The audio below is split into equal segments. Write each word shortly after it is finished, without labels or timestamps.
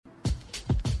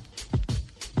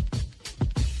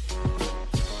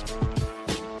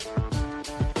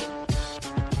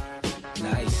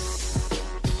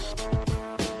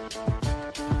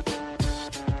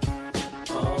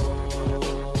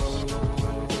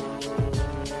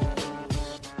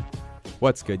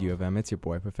What's good, U of M? It's your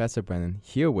boy, Professor Brennan,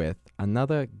 here with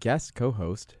another guest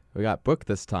co-host. We got Brooke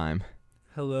this time.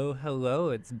 Hello.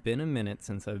 It's been a minute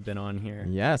since I've been on here.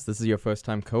 Yes, this is your first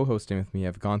time co-hosting with me.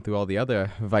 I've gone through all the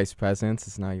other vice presidents.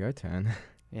 It's now your turn.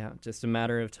 Yeah, just a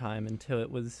matter of time until it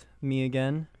was me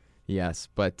again. Yes,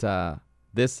 but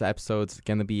this episode's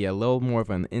going to be a little more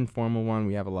of an informal one.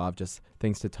 We have a lot of just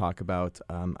things to talk about.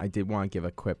 I did want to give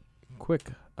a quick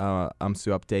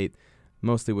UMSU update.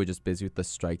 Mostly we're just busy with the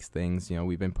strikes things. You know,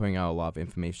 we've been putting out a lot of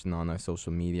information on our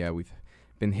social media. We've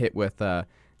been hit with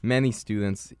many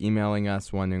students emailing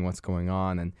us, wondering what's going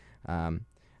on, and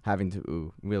having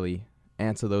to really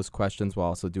answer those questions while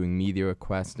also doing media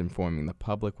requests, informing the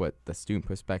public what the student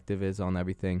perspective is on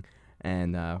everything.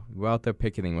 And we're out there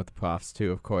picketing with the profs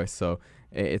too, of course. So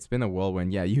it's been a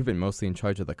whirlwind. Yeah, you've been mostly in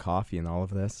charge of the coffee and all of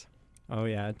this. Oh,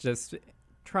 yeah, just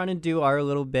trying to do our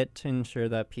little bit to ensure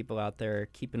that people out there are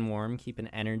keeping warm, keeping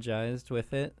energized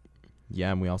with it.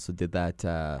 Yeah, and we also did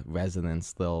that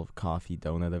residence little coffee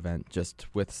donut event. Just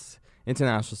with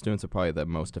international students are probably the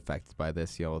most affected by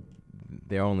this. You know,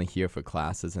 they're only here for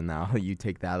classes, and now you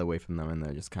take that away from them, and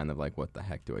they're just kind of like, what the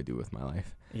heck do I do with my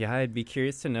life? Yeah, I'd be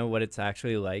curious to know what it's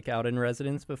actually like out in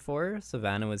residence before.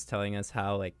 Savannah was telling us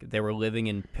how they were living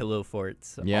in pillow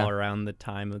forts all around the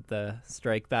time of the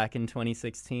strike back in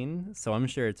 2016. So I'm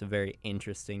sure it's a very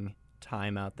interesting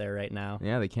time out there right now.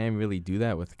 Yeah, they can't really do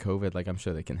that with COVID. I'm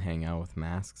sure they can hang out with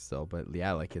masks still, but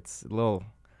yeah, it's a little,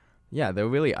 they're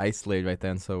really isolated right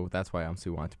then. So that's why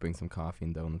UMSU wanted to bring some coffee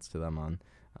and donuts to them on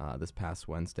this past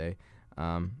Wednesday.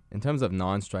 In terms of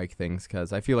non-strike things,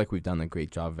 because I feel like we've done a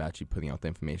great job of actually putting out the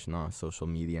information on our social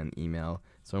media and email,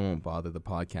 so I won't bother the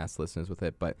podcast listeners with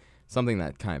it, but something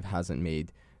that kind of hasn't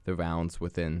made the rounds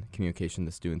within communication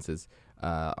to students is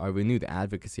our renewed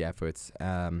advocacy efforts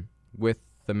with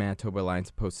the Manitoba Alliance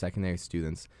of Post-Secondary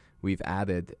Students. We've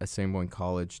added Assiniboine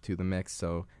College to the mix,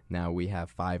 so now we have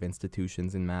 5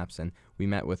 institutions in MAPS, and we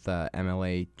met with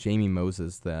MLA Jamie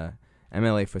Moses, the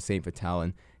MLA for St. Vital,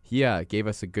 and he gave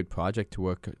us a good project to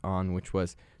work on, which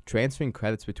was transferring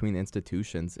credits between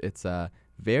institutions. It's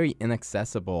very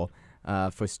inaccessible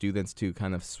for students to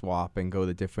kind of swap and go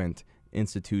to different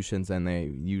institutions, and they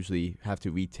usually have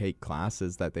to retake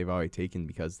classes that they've already taken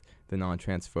because they're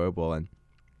non-transferable. And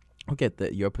I'll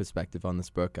get your perspective on this,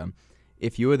 Brooke.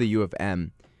 If you were the U of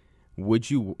M, would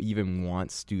you even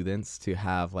want students to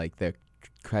have their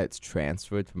credits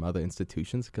transferred from other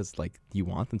institutions? Because you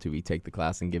want them to retake the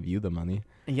class and give you the money.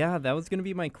 Yeah, that was going to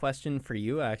be my question for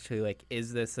you, actually.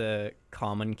 Is this a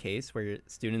common case where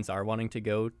students are wanting to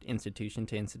go institution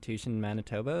to institution in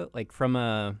Manitoba? From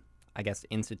a,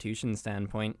 institution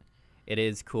standpoint, it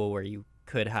is cool where you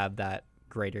could have that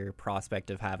greater prospect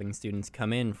of having students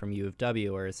come in from U of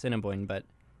W or Assiniboine, but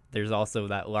there's also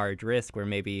that large risk where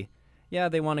maybe,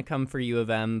 they want to come for U of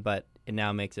M, but it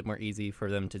now makes it more easy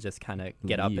for them to just kind of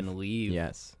get up and leave.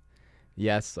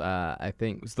 Yes, I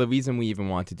think the reason we even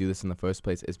want to do this in the first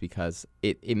place is because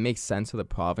it makes sense for the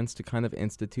province to kind of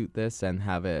institute this and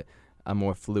have a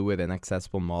more fluid and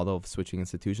accessible model of switching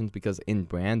institutions, because in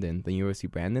Brandon, the University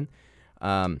of Brandon,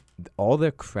 all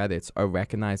their credits are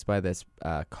recognized by this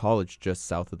college just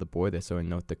south of the border, so in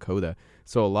North Dakota.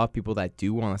 So a lot of people that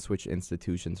do want to switch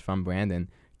institutions from Brandon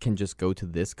can just go to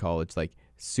this college,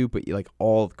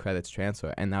 all credits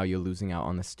transfer, and now you're losing out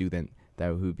on a student that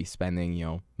would be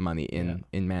spending, money in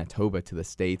Manitoba to the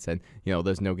States, and,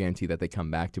 there's no guarantee that they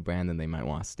come back to Brandon. They might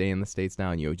want to stay in the States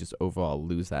now, and you just overall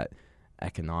lose that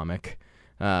economic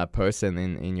person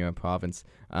in your province.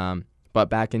 But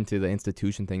back into the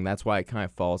institution thing, that's why it kind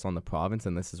of falls on the province,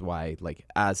 and this is why,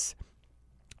 as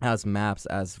MAPS,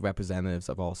 as representatives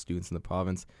of all students in the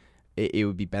province, it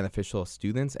would be beneficial to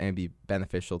students, and it'd be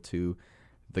beneficial to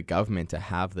the government to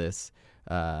have this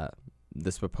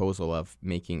this proposal of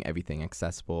making everything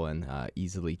accessible and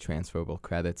easily transferable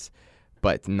credits,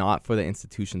 but not for the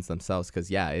institutions themselves, because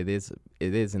it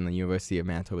is in the University of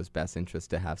Manitoba's best interest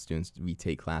to have students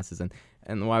retake classes,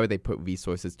 and why would they put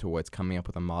resources towards coming up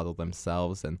with a model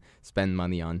themselves and spend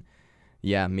money on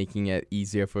making it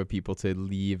easier for people to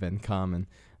leave and come.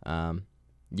 And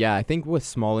I think with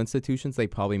small institutions, they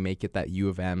probably make it that U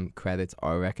of M credits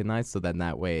are recognized, so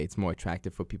that way it's more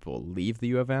attractive for people to leave the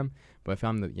U of M. But if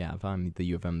I'm the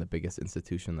U of M, the biggest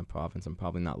institution in the province, I'm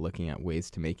probably not looking at ways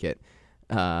to make it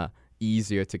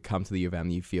easier to come to the U of M.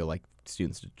 You feel like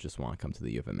students just want to come to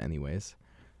the U of M anyways.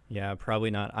 Yeah,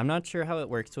 probably not. I'm not sure how it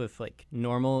works with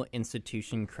normal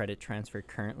institution credit transfer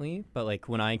currently, but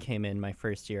when I came in my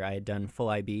first year, I had done full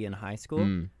IB in high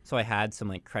school, so I had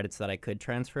some credits that I could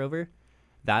transfer over.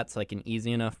 That's an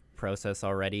easy enough process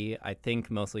already. I think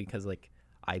mostly because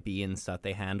IB and stuff,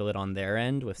 they handle it on their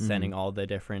end with sending all the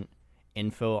different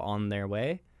info on their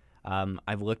way.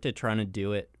 I've looked at trying to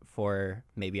do it for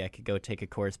maybe I could go take a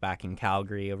course back in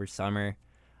Calgary over summer,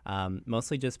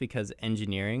 mostly just because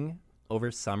engineering over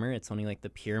summer, it's only like the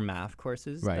pure math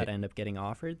courses Right. that end up getting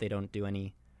offered. They don't do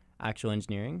any actual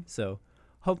engineering. So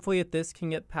hopefully if this can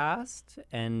get passed,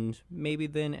 and maybe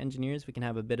then engineers, we can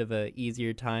have a bit of a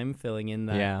easier time filling in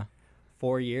that Yeah.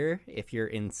 4-year if you're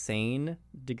insane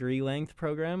degree length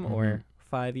program, Mhm. or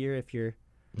 5-year if you're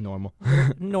Normal.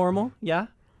 normal. Yeah.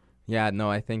 Yeah,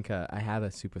 no, I think I had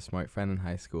a super smart friend in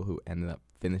high school who ended up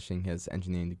finishing his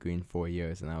engineering degree in 4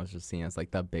 years, and I was just seeing it as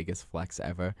like the biggest flex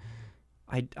ever.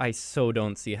 I so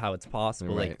don't see how it's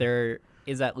possible. Like Right. there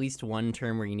is at least one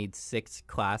term where you need 6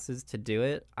 classes to do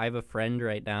it. I have a friend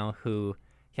right now who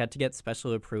he had to get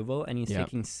special approval, and he's Yep.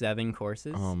 taking 7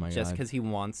 courses Oh my just God. because he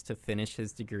wants to finish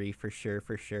his degree for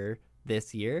sure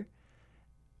this year.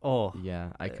 Oh,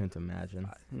 Yeah, I couldn't imagine.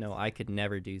 no, I could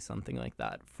never do something like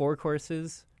that. 4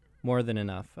 courses, more than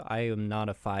enough. I am not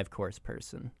a 5-course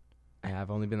person. I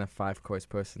have only been a 5-course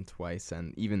person twice,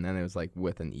 and even then it was like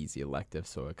with an easy elective,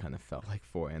 so it kind of felt like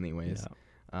 4 anyways.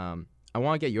 Yeah. I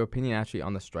want to get your opinion actually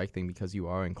on the strike thing, because you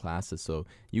are in classes, so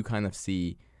you kind of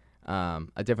see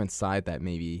a different side that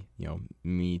maybe, you know,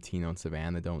 me, Tino, and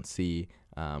Savannah don't see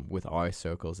with our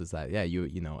circles. Is that, yeah,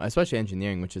 you know, especially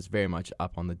engineering, which is very much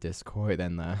up on the Discord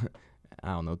and the, I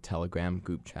don't know, Telegram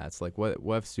group chats. Like, what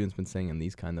have students been saying in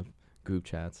these kind of group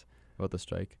chats about the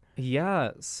strike?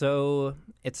 Yeah, so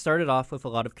it started off with a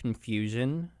lot of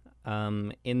confusion.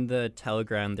 In the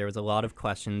Telegram, there was a lot of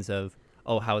questions of,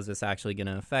 oh, how is this actually going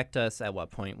to affect us? At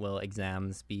what point will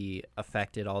exams be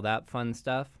affected? All that fun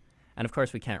stuff. And of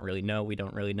course, we can't really know. We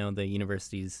don't really know the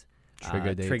university's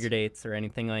trigger dates or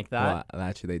anything like that. Well,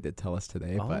 actually, they did tell us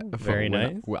today, Oh, but very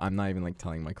nice. I'm not even like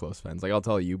telling my close friends. Like, I'll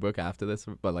tell you, Brooke, after this,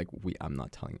 but like I'm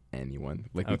not telling anyone.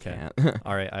 Like, Okay. we can't.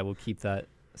 All right, I will keep that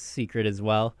secret as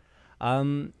well.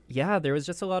 Yeah, there was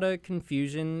just a lot of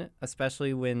confusion,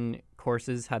 especially when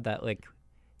courses had that like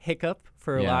hiccup,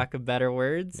 for Yeah. lack of better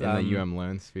words. In the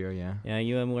Learn sphere, yeah.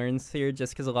 Yeah, Learn sphere,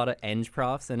 just because a lot of Eng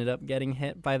profs ended up getting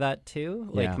hit by that too.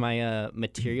 Yeah. Like my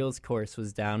materials course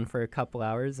was down for a couple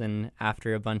hours, and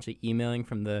after a bunch of emailing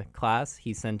from the class,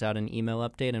 he sent out an email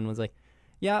update and was like,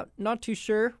 yeah, not too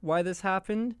sure why this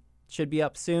happened. Should be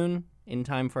up soon, in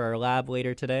time for our lab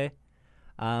later today.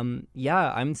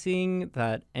 Yeah, I'm seeing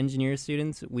that engineer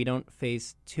students, we don't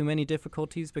face too many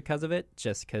difficulties because of it,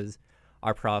 just because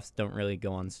our profs don't really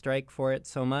go on strike for it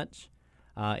so much.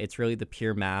 It's really the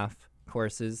pure math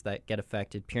courses that get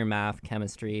affected, pure math,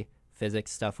 chemistry,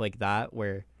 physics, stuff like that,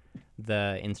 where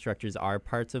the instructors are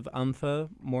parts of UMFA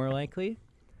more likely.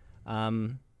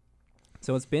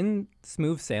 So it's been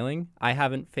smooth sailing. I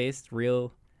haven't faced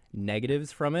real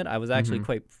negatives from it. I was actually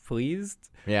quite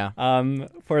pleased Yeah.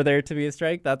 for there to be a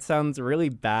strike. That sounds really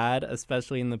bad,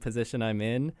 especially in the position I'm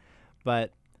in.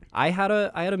 But I had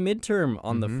a midterm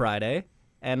on the Friday,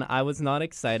 and I was not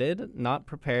excited, not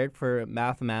prepared for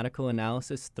Mathematical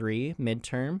Analysis 3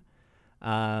 midterm.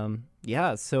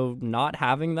 Yeah, so not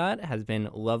having that has been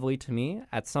lovely to me.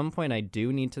 At some point, I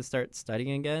do need to start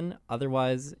studying again.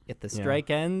 Otherwise, if the strike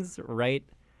ends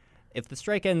if the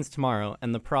strike ends tomorrow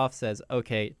and the prof says,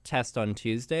 okay, test on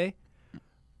Tuesday,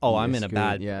 oh, You're I'm in a screwed,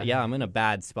 bad, yeah. I'm in a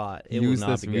bad spot. It Use will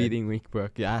not this be good. reading week,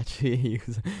 Brooke. Yeah, actually,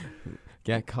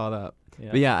 get caught up.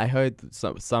 Yeah. But yeah, I heard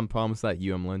some problems that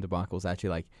Learn debacle was actually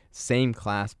like same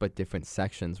class but different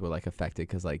sections were like affected,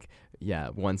 because like, yeah,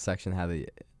 one section had a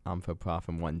for prof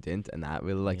and one didn't, and that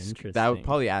really like that Interesting.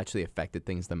 probably actually affected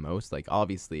things the most. Like,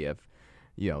 obviously, if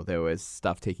there was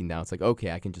stuff taken down, it's like,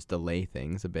 okay, I can just delay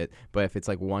things a bit. But if it's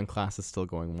like one class is still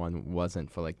going, one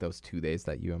wasn't for like those 2 days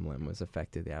that Learn was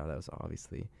affected, yeah, that was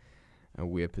obviously a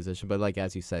weird position. But like,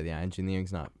 as you said, yeah,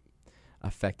 engineering's not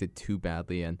affected too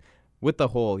badly. And with the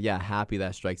whole, happy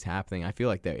that strike's happening, I feel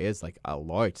like there is like a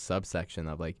large subsection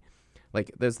of like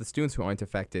there's the students who aren't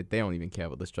affected, they don't even care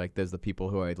about the strike. There's the people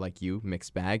who are like you,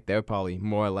 mixed bag. They're probably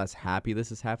more or less happy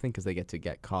this is happening because they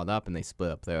get caught up and they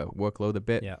split up their workload a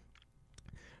bit. Yeah.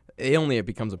 It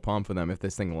becomes a problem for them if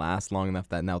this thing lasts long enough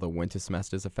that now the winter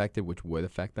semester is affected, which would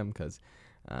affect them, because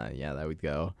that would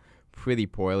go pretty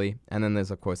poorly. And then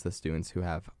there's of course the students who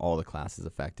have all the classes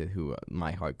affected, who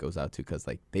my heart goes out to, because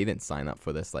like they didn't sign up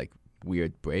for this like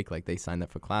weird break. Like, they signed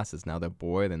up for classes, now they're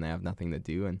bored and they have nothing to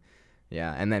do, and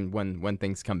and then when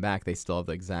things come back, they still have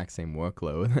the exact same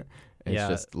workload. It's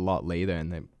just a lot later,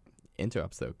 and it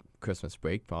interrupts the Christmas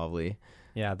break probably.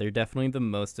 Yeah, they're definitely the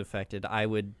most affected. I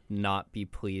would not be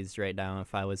pleased right now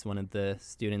if I was one of the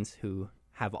students who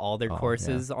have all their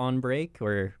courses on break,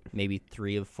 or maybe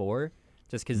 3 of 4,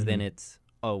 just because then it's,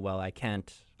 oh, well, I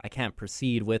can't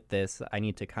proceed with this. I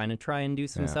need to kind of try and do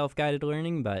some self-guided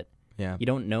learning, but Yeah. You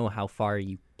don't know how far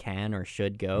you can or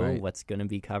should go, Right. what's going to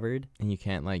be covered. And you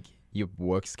can't, like, your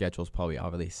work schedule's probably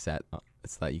already set.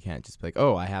 It's that you can't just be like,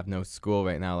 oh, I have no school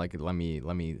right now. Like, let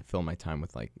me fill my time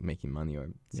with, like, making money or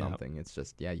something. It's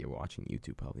just, yeah, you're watching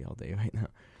YouTube probably all day right now.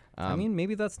 I mean,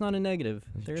 maybe that's not a negative.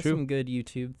 There's true. some good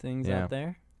YouTube things Yeah. out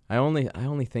there. I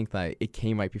only think that it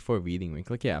came right before reading week.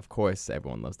 Like, yeah, of course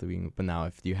everyone loves the reading week, but now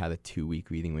if you had a 2-week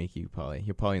reading week, you're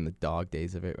probably in the dog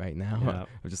days of it right now. Yeah.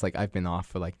 I'm just like, I've been off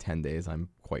for like 10 days. I'm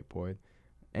quite bored.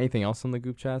 Anything else on the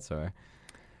group chats or?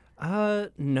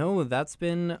 No, that's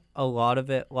been a lot of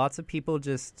it. Lots of people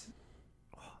just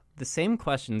the same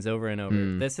questions over and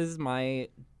over. This is my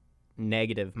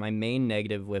negative, my main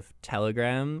negative with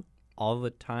Telegram all the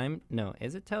time. No,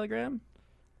 is it Telegram?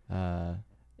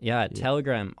 Yeah,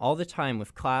 Telegram all the time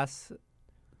with class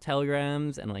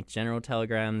telegrams and like general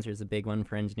telegrams. There's a big one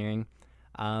for engineering.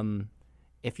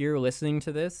 If you're listening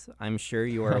to this, I'm sure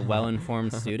you are a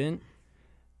well-informed student.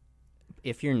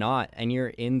 If you're not, and you're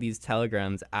in these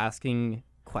telegrams asking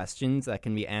questions that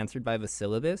can be answered by the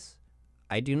syllabus,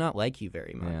 I do not like you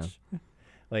very much. Yeah.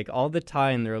 Like all the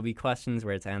time, there will be questions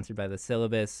where it's answered by the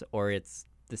syllabus, or it's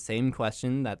the same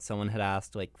question that someone had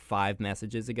asked like 5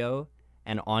 messages ago.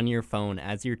 And on your phone,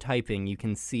 as you're typing, you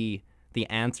can see the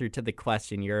answer to the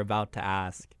question you're about to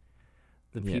ask.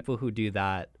 The people who do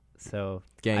that, so...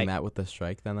 Getting that with the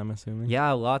strike, then, I'm assuming?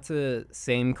 Yeah, lots of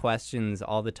same questions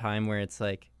all the time where it's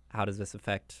like, how does this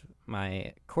affect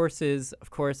my courses? Of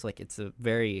course, like, it's a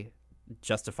very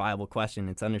justifiable question.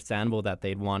 It's understandable that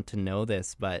they'd want to know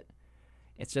this, but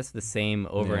it's just the same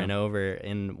over and over.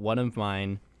 In one of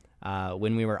mine,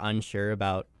 when we were unsure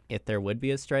about if there would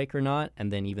be a strike or not,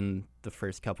 and then even the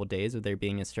first couple days of there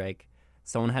being a strike,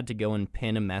 someone had to go and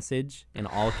pin a message in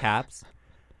all caps.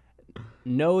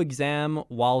 No exam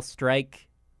while strike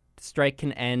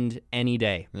can end any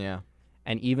day. Yeah.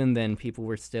 And even then, people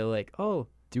were still like, oh,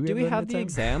 do we have the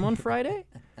exam on Friday?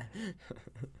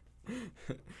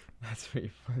 That's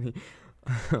pretty funny.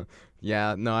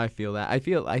 Yeah, no, I feel that. I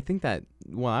think that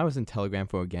when I was in Telegram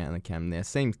for Organic Chem, the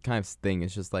same kind of thing.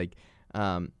 It's just like,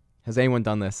 has anyone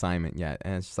done the assignment yet?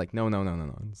 And it's just like, no.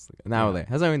 It's like an hour later.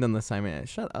 Has anyone done the assignment yet?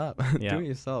 Shut up. Do it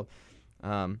yourself.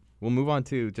 We'll move on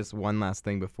to just one last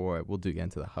thing before we'll get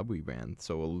into the Hub rebrand.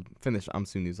 So we'll finish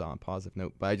UMSU news on a positive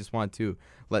note. But I just want to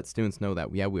let students know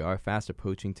that, we are fast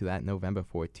approaching to that November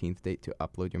 14th date to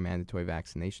upload your mandatory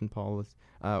vaccination policy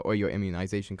or your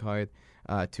immunization card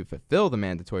to fulfill the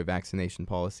mandatory vaccination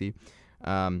policy.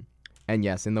 And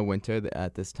yes, in the winter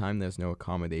at this time, there's no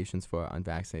accommodations for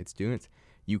unvaccinated students.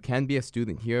 You can be a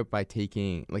student here by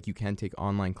you can take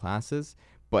online classes,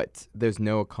 but there's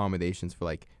no accommodations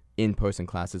for in-person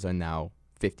classes are now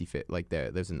 50-50. Like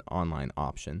there's an online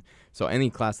option. So any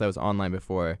class that was online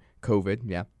before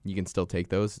COVID, you can still take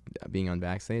those being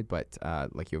unvaccinated, but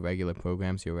like your regular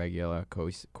programs, your regular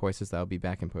courses that will be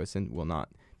back in person will not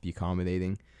be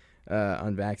accommodating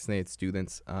unvaccinated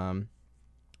students.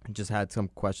 Just had some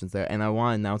questions there, and I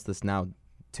want to announce this now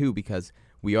too because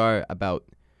we are about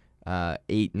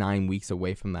 8-9 weeks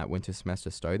away from that winter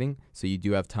semester starting. So you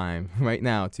do have time right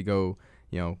now to go,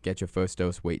 get your first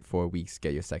dose, wait 4 weeks,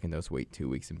 get your second dose, wait 2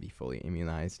 weeks, and be fully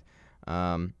immunized.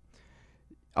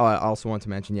 I also want to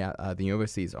mention, the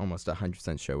university is almost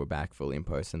 100% sure we're back fully in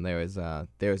person. There's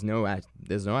no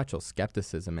actual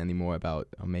skepticism anymore about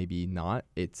maybe not.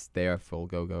 It's they're full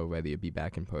go ready to be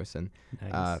back in person.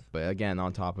 Nice. But again,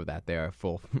 on top of that, they're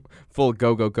full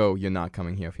go. You're not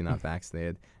coming here if you're not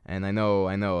vaccinated. And I know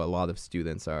a lot of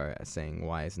students are saying,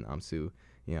 why isn't UMSU,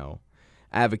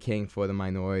 advocating for the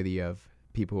minority of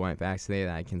people who aren't vaccinated?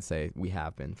 I can say we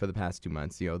have been for the past 2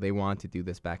 months. They wanted to do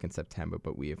this back in September,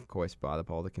 but we of course brought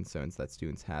up all the concerns that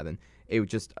students had, and it was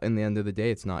just, in the end of the day,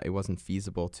 it wasn't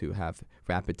feasible to have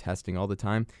rapid testing all the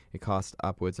time. It cost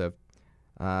upwards of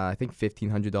I think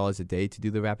 $1,500 a day to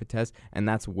do the rapid test, and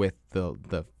that's with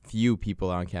the few people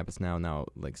on campus now.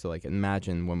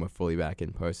 Imagine when we're fully back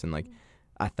in person,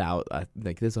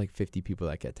 there's 50 people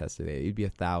that get tested a day. It'd be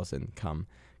 1,000 come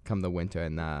the winter,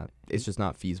 and it's just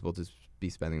not feasible to be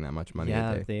spending that much money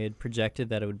a day. They had projected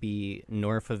that it would be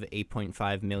north of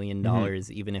 $8.5 million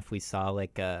even if we saw a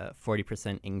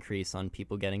 40% increase on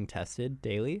people getting tested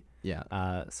daily.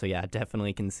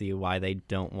 Definitely can see why they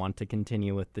don't want to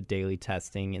continue with the daily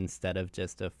testing instead of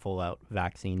just a full-out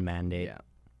vaccine mandate.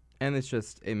 And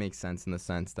it makes sense in the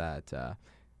sense that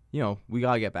we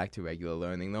gotta get back to regular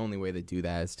learning. The only way to do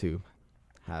that is to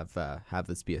have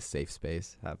this be a safe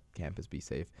space, have campus be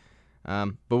safe.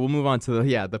 But we'll move on to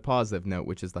the positive note,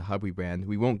 which is the Hub rebrand.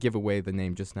 We won't give away the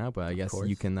name just now, but I guess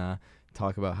you can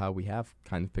talk about how we have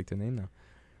kind of picked a name now.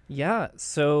 Yeah,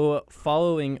 so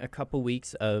following a couple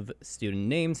weeks of student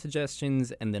name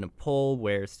suggestions and then a poll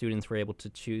where students were able to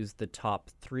choose the top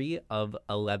 3 of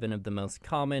 11 of the most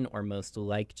common or most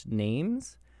liked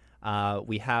names,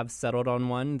 we have settled on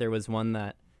one. There was one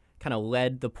that kind of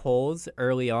led the polls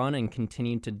early on and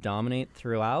continued to dominate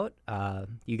throughout.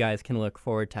 You guys can look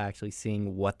forward to actually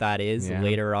seeing what that is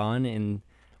later on in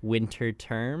winter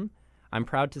term. I'm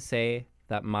proud to say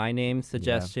that my name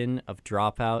suggestion of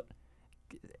Dropout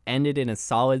ended in a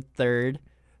solid third,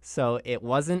 so it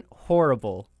wasn't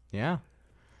horrible. Yeah,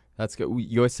 that's good.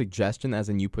 Your suggestion, as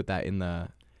in you put that in the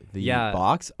Yeah.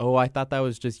 box? Oh, I thought that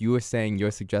was just you were saying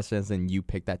your suggestion as in you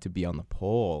picked that to be on the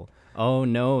poll. Oh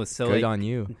no, so Good like on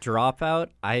you. Dropout,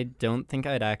 I don't think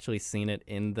I'd actually seen it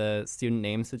in the student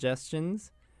name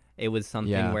suggestions. It was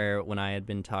something Yeah. where when I had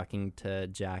been talking to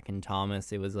Jack and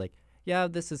Thomas, it was like, yeah,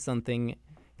 this is something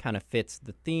kind of fits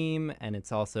the theme, and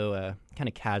it's also a kind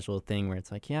of casual thing where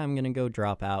it's like, yeah, I'm gonna go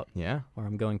drop out, Yeah. or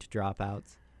I'm going to drop out.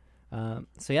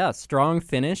 So yeah, strong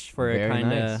finish for Very a kind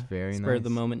nice, of very spur of the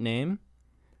nice. moment name.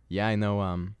 Yeah, I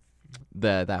know.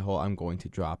 That whole I'm going to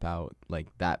drop out, like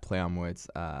that play on words.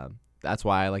 That's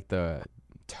why I like the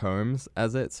terms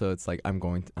as it. So it's like I'm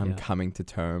Yeah. coming to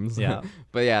terms. Yeah.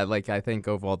 But yeah, like I think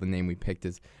overall the name we picked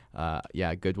is a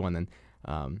good one,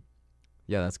 and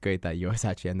yeah, that's great that yours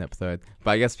actually ended up third.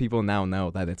 But I guess people now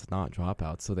know that it's not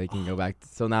dropout, so they can go back.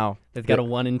 So now They've got a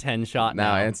 1 in 10 shot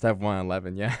now now. instead of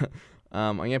 111. Yeah.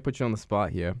 I'm gonna put you on the spot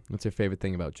here. What's your favorite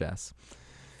thing about Jess?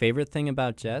 Favorite thing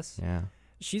about Jess? Yeah.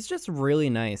 She's just really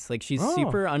nice. Like she's Oh.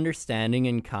 super understanding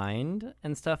and kind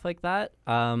and stuff like that.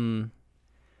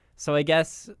 So I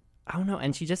guess I don't know,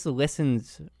 and she just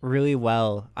listens really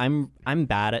well. I'm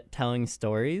bad at telling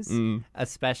stories, Mm.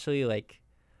 especially like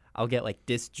I'll get like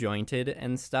disjointed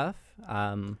and stuff.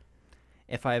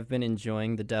 If I've been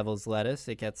enjoying The Devil's Lettuce,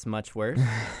 it gets much worse.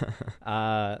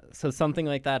 So something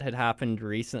like that had happened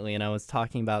recently, and I was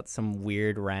talking about some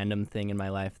weird random thing in my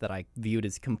life that I viewed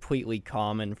as completely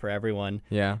common for everyone.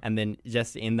 Yeah. And then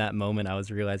just in that moment, I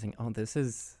was realizing, oh, this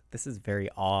is very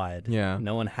odd. Yeah.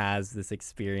 No one has this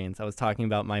experience. I was talking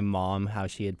about my mom, how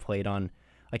she had played on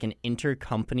like an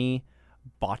intercompany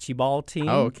bocce ball team.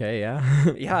 Oh, okay.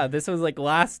 Yeah. Yeah, this was like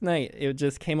last night. It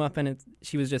just came up, and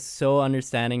she was just so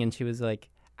understanding, and she was like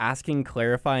asking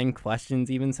clarifying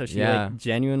questions even, so she Yeah. like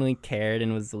genuinely cared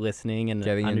and was listening and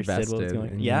Getting understood what was invested going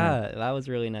on. in Yeah, that was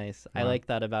really nice. I Wow. like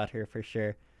that about her for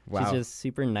sure. Wow. She's just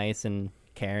super nice and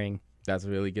caring. That's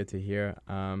really good to hear.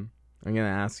 I'm gonna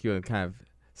ask you a kind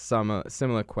of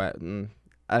similar question.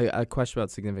 A question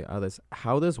about significant others.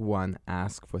 How does one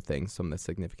ask for things from the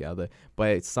significant other? But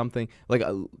it's something like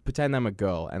pretend I'm a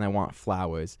girl and I want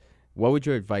flowers. What would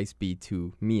your advice be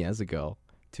to me as a girl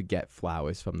to get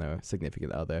flowers from their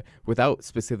significant other without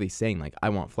specifically saying like I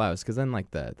want flowers? Because then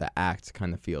like the act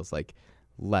kind of feels like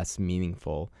less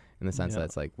meaningful in the sense Yeah. that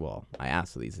it's like, well, I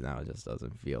asked for these and now it just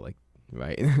doesn't feel like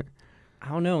right. I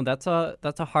don't know. That's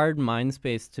a hard mind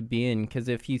space to be in, because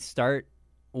if you start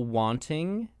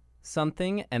wanting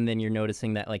something and then you're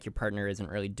noticing that like your partner isn't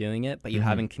really doing it, but you Mhm.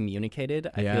 haven't communicated,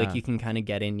 I feel Yeah. like you can kind of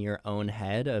get in your own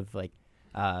head of like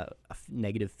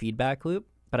negative feedback loop.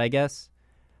 But I guess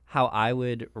how I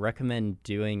would recommend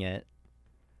doing it,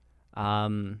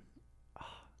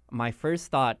 my first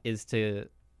thought is to,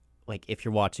 like, if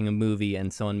you're watching a movie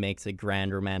and someone makes a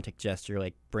grand romantic gesture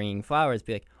like bringing flowers,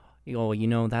 be like,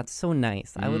 oh, that's so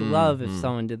nice. I would love if Mhm.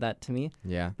 someone did that to me.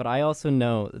 Yeah. But I also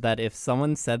know that if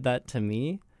someone said that to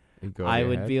me, It'd go over I your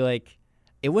would head. be like,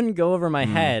 it wouldn't go over my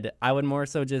Mm. head. I would more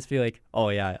so just be like, oh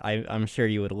yeah, I'm sure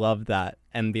you would love that.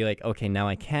 And be like, okay, now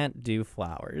I can't do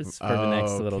flowers for the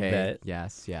next little Okay. bit.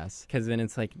 Yes, yes. Because then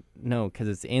it's like, no, because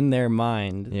it's in their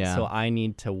mind. Yeah. So I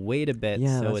need to wait a bit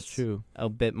Yeah, so that's it's true. a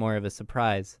bit more of a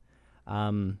surprise.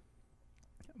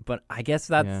 But I guess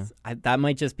that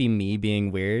might just be me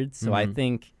being weird. So I Mhm.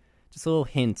 think just little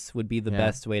hints would be the Yeah.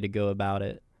 best way to go about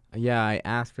it. Yeah, I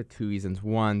asked for 2 reasons.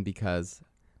 One, because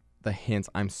the hints,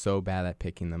 I'm so bad at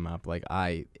picking them up. Like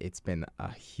it's been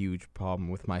a huge problem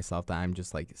with myself that I'm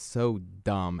just like so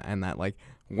dumb, and that like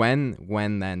when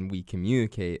then we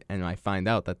communicate and I find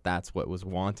out that that's what was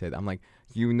wanted, I'm like,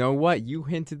 you know what? You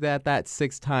hinted at that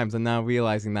 6 times, and now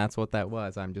realizing that's what that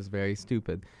was, I'm just very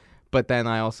stupid. But then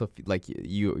I also like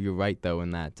you're right though in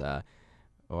that.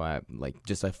 Or like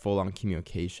just a full-on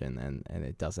communication, and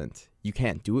it doesn't. You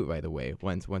can't do it right away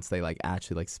once they like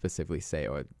actually like specifically say,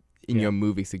 or in Yeah. your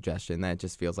movie suggestion, that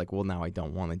just feels like, well, now I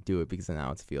don't want to do it because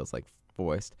now it feels like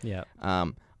forced. Yeah.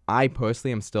 I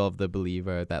personally am still of the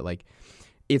believer that like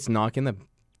it's not gonna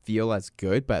feel as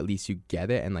good, but at least you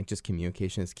get it, and like just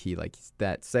communication is key. Like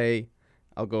that. Say,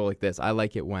 I'll go like this. I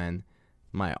like it when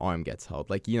my arm gets held.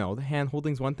 Like, you know, the hand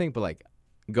holding's one thing, but like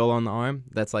go on the arm,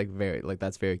 that's like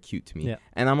that's very cute to me. Yeah.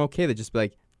 And I'm okay to just be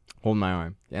like, hold my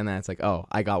arm. And then it's like, oh,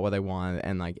 I got what I wanted.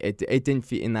 And like it didn't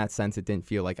feel, in that sense, it didn't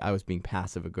feel like I was being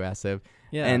passive aggressive.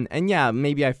 Yeah. And yeah,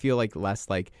 maybe I feel like less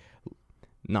like,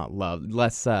 not love,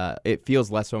 less, it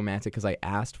feels less romantic because I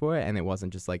asked for it and it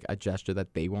wasn't just like a gesture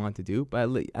that they wanted to do.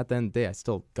 But at the end of the day, I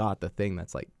still got the thing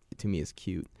that's like, to me, is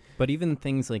cute. But even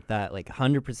things like that, like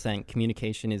 100%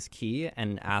 communication is key,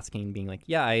 and asking, being like,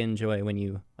 yeah, I enjoy when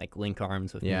you like link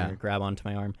arms with me or grab onto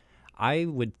my arm. I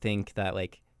would think that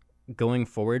like going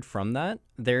forward from that,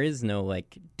 there is no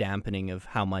like dampening of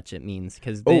how much it means,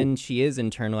 because then she is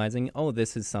internalizing, oh,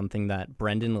 this is something that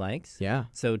Brendan likes. Yeah.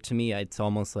 So to me, it's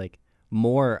almost like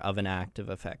more of an act of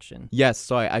affection. Yes.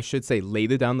 So I should say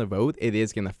later down the road, it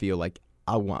is going to feel like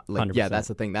I want, like, 100%. yeah, that's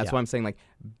the thing. That's why I'm saying, like,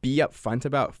 be upfront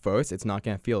about first. It's not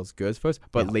going to feel as good as first,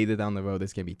 but later down the road,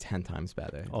 it's going to be 10 times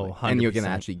better. Oh, like, 100%. And you're going to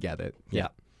actually get it. Yeah.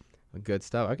 Good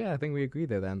stuff. Okay, I think we agree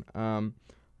there then.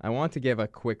 I want to give a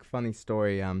quick funny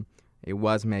story. It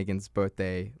was Megan's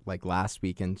birthday, like, last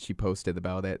week, and she posted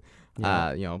about it.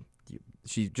 Yeah. You know,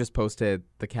 she just posted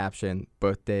the caption,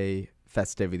 birthday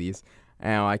festivities.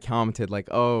 And I commented, like,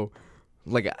 oh,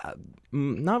 like,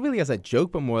 not really as a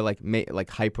joke, but more like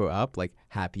hype her up, like,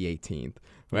 happy 18th,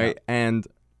 right? Yeah. And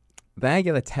then I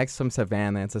get a text from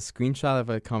Savannah. It's a screenshot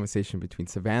of a conversation between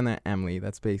Savannah and Emily.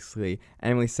 That's basically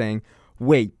Emily saying,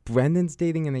 wait, Brendan's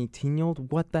dating an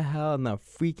 18-year-old? What the hell? And they're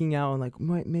freaking out and like,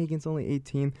 Megan's only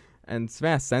 18. And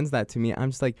Savannah sends that to me. I'm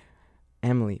just like,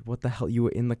 Emily, what the hell? You were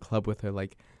in the club with her,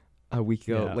 like, a week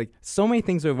ago. Yeah. Like, so many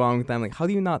things are wrong with them. Like, how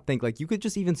do you not think, like, you could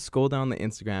just even scroll down the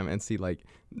Instagram and see, like,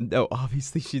 no,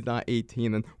 obviously she's not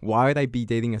 18, and why would I be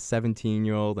dating a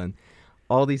 17-year-old, and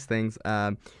all these things.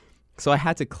 So I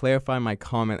had to clarify my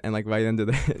comment and, like, right under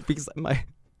the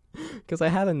because I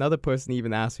had another person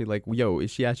even ask me, like, yo,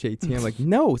 is she actually 18? I'm like,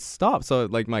 no, stop. So,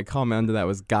 like, my comment under that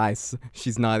was, guys,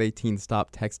 she's not 18,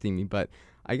 stop texting me. But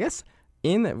I guess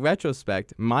in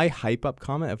retrospect, my hype up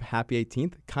comment of happy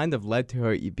 18th kind of led to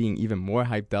her being even more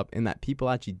hyped up, in that people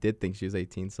actually did think she was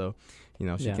 18. So, you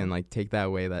know, she can, like, take that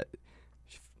away, that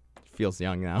she feels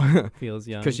young now. Feels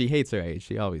young. Because she hates her age.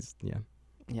 She always,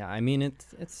 Yeah, I mean, it's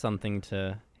something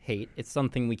to hate. It's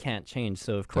something we can't change.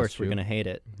 So, of course, we're going to hate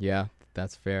it. Yeah,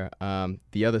 that's fair.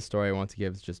 The other story I want to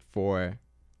give is just for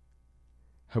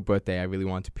her birthday. I really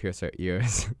wanted to pierce her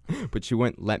ears, but she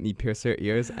wouldn't let me pierce her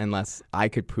ears unless I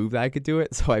could prove that I could do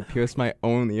it. So I pierced my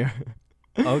own ear.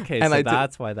 Okay, and so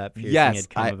that's why that piercing had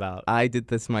come about. I did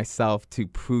this myself to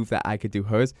prove that I could do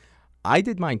hers. I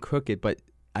did mine crooked, but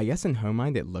I guess in her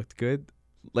mind it looked good.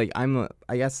 Like,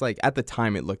 I guess, like, at the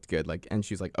time it looked good. Like, and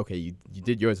she's like, okay, you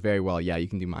did yours very well. Yeah, you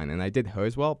can do mine. And I did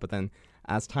hers well, but then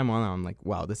as time went on, I'm like,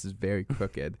 wow, this is very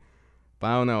crooked. But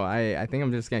I don't know. I think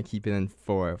I'm just going to keep it in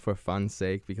for fun's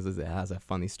sake, because it has a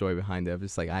funny story behind it. I'm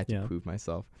just like, I have to prove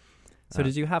myself. So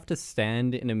did you have to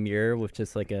stand in a mirror with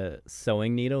just like a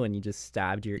sewing needle and you just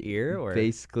stabbed your ear? Or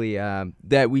basically,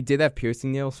 that we did have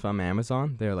piercing needles from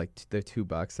Amazon. They're like they're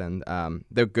 $2, and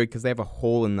they're good because they have a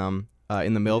hole in them.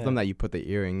 In the middle of them that you put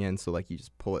the earring in, so like you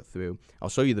just pull it through. I'll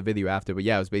show you the video after, but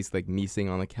yeah, it was basically like me sitting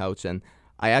on the couch, and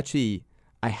I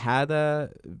had a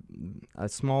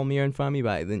small mirror in front of me,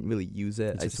 but I didn't really use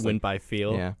it. I just went by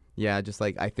feel. Yeah, just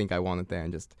like I think I want it there,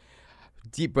 and just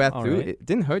deep breath through. Right. It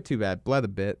didn't hurt too bad. Bled a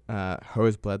bit.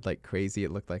 Hers bled like crazy.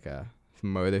 It looked like a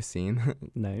murder scene.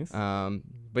 Nice.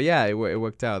 But yeah, it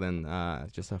worked out, and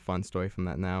just a fun story from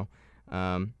that. Now,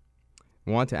 I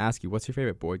wanted to ask you, what's your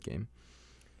favorite board game?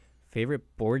 Favorite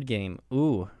board game?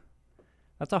 Ooh,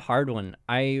 that's a hard one.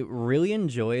 I really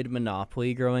enjoyed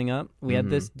Monopoly growing up. We had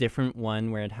this different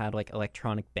one where it had like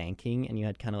electronic banking, and you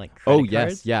had kind of like credit cards.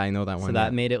 Yes, yeah, I know that one. So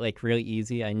that made it like really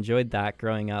easy. I enjoyed that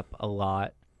growing up a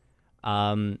lot.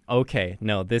 Okay,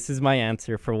 no, this is my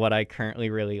answer for what I currently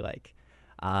really like.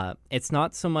 It's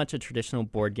not so much a traditional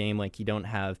board game, like you don't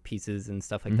have pieces and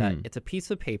stuff like that. It's a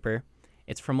piece of paper.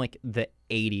 It's from like the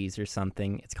 80s or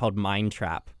something. It's called Mind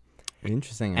Trap.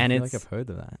 Interesting. I feel like I've heard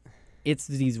of that. It's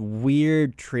these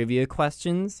weird trivia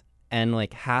questions, and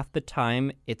like half the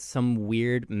time it's some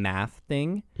weird math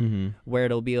thing where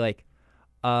it'll be like,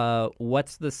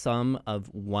 what's the sum of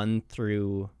 1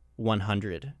 through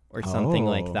 100 or something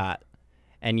like that.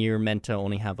 And you're meant to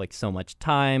only have like so much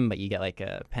time, but you get like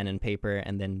a pen and paper,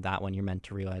 and then that one you're meant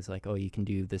to realize like, oh, you can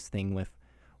do this thing with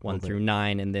 1 through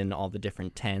 9, and then all the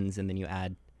different 10s, and then you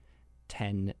add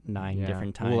 9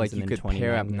 different times. Well, like and you then could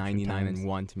pair up 99 times. and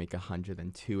 1 to make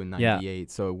 102 and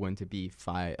 98. So wouldn't it be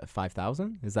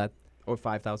 5,000? Is that, or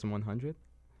 5,100?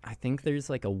 I think there's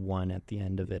like a 1 at the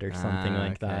end of it or something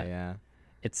like that. Yeah.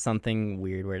 It's something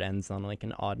weird where it ends on like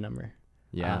an odd number.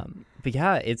 Yeah. But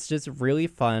yeah, it's just really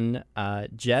fun.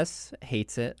 Jess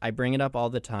hates it. I bring it up all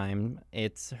the time.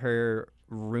 It's her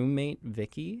roommate,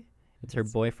 Vicky. It's her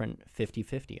boyfriend,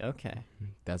 50-50. Okay.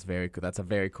 That's very cool. That's a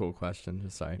very cool question.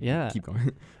 Sorry. Yeah. Keep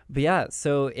going. But yeah,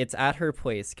 so it's at her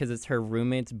place because it's her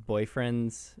roommate's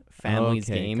boyfriend's family's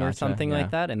Okay, game or gotcha, something yeah. like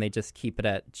that. And they just keep it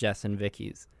at Jess and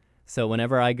Vicky's. So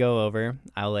whenever I go over,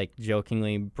 I'll like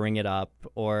jokingly bring it up,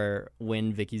 or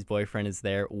when Vicky's boyfriend is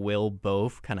there, we'll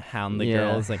both kind of hound the Yeah.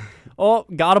 girls like, oh,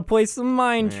 gotta play some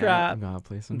Mind Yeah, Trap. gotta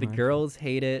play some The Minecraft. girls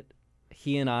hate it.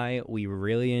 He and I, we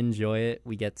really enjoy it.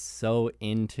 We get so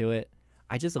into it.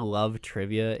 I just love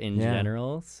trivia in Yeah.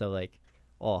 general. So like,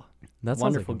 oh, That sounds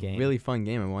wonderful like a game. really fun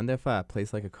game. I wonder if a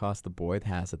place like across the board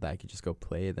has it that I could just go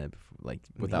play it like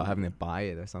without Maybe. having to buy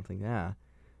it or something. Yeah,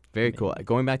 very cool. Maybe.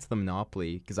 Going back to the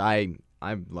Monopoly, because I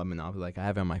love Monopoly. Like I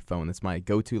have it on my phone. It's my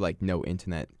go-to like no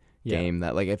internet game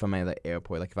that like if I'm at the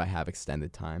airport, like if I have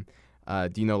extended time.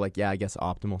 Do you know like I guess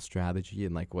optimal strategy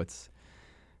and like what's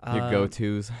your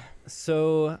go-tos?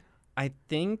 So I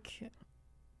think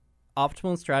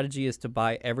optimal strategy is to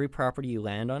buy every property you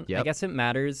land on. I Yep. guess it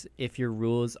matters if your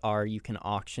rules are you can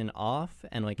auction off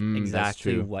and like That's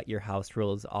exactly true. what your house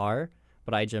rules are.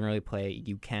 But I generally play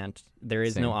you can't. There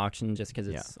is Same. no auction just because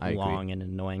Yeah, it's I agree. long and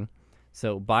annoying.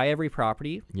 So buy every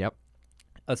property, Yep.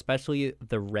 especially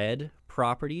the red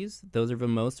properties. Those are the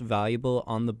most valuable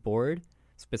on the board.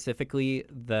 Specifically,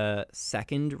 the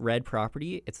second red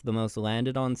property. It's the most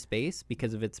landed on space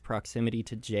because of its proximity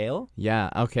to jail. Yeah.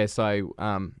 Okay. So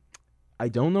I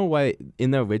don't know why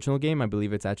in the original game I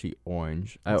believe it's actually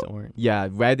orange. It's orange. Yeah,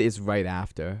 red is right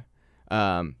after.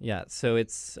 Yeah, so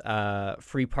it's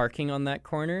free parking on that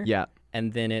corner. Yeah.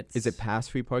 And then it's... Is it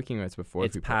past free parking or it's before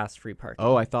It's free parking? past free parking.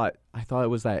 Oh, I thought it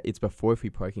was that it's before free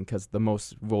parking because the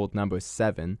most rolled number is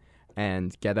 7,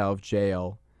 and get out of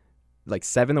jail, like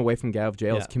 7 away from get out of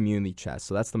jail is Yeah. community chest.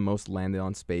 So that's the most landed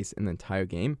on space in the entire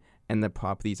game, and the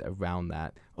properties around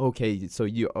that. Okay, so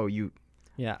you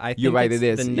Yeah, I think You're right, it's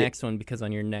it is. the Yeah. next one because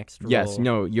on your next roll... yes,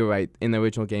 no, you're right. In the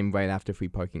original game, right after free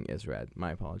parking is red.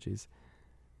 My apologies.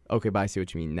 Okay, but I see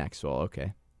what you mean. Next roll.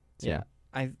 Okay. So, Yeah.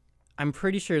 I'm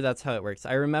pretty sure that's how it works.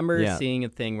 I remember Yeah. seeing a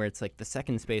thing where it's like the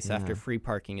second space after Yeah. free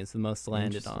parking is the most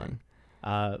landed on.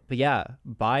 Interesting. But yeah,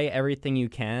 buy everything you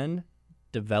can,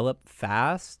 develop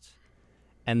fast,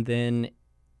 and then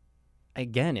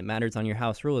again, it matters on your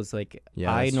house rules. Like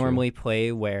Yeah, I that's true. normally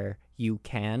play where you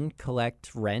can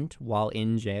collect rent while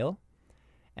in jail,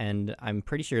 and I'm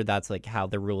pretty sure that's like how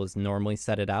the rules normally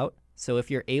set it out. So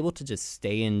if you're able to just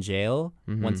stay in jail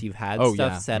once you've had Oh,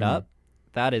 stuff yeah. set up,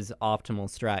 that is optimal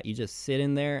strat. You just sit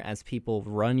in there as people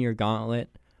run your gauntlet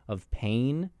of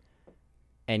pain,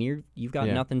 and you've got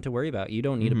Yeah. nothing to worry about. You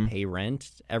don't need to pay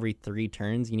rent every 3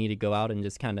 turns. You need to go out and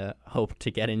just kind of hope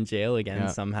to get in jail again Yeah.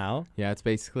 somehow. Yeah, it's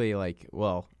basically like,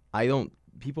 well,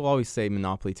 people always say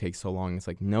Monopoly takes so long. It's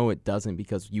like, no, it doesn't,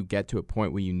 because you get to a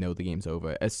point where you know the game's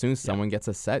over. As soon as someone gets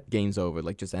a set, game's over.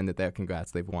 Like, just end it there.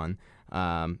 Congrats, they've won.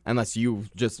 Unless you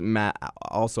just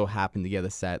also happen to get a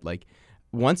set. Like,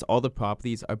 once all the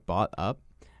properties are bought up,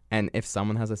 and if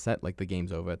someone has a set, like, the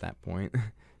game's over at that point.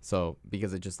 So,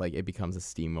 because it just, like, it becomes a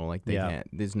steamroll. Like,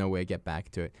 there's no way to get back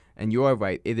to it. And you are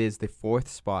right. It is the 4th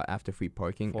spot after free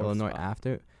parking, Fourth Illinois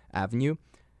spot. Avenue.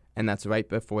 And that's right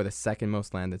before the second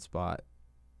most landed spot,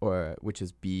 which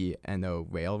is B&O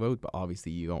Railroad, but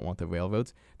obviously you don't want the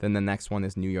railroads. Then the next one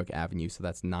is New York Avenue, so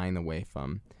that's 9 away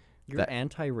from. You're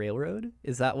anti-railroad?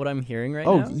 Is that what I'm hearing right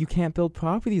Oh, now? you can't build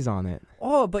properties on it.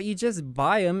 Oh, but you just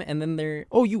buy them and then they're...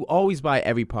 Oh, you always buy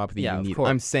every property Yeah, you of need. course.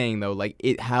 I'm saying though, like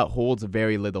it holds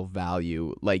very little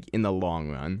value, like in the long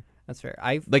run. That's fair.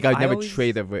 I'd never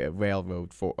trade a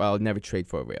railroad for. I'll never trade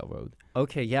for a railroad.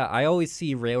 Okay, yeah. I always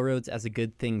see railroads as a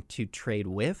good thing to trade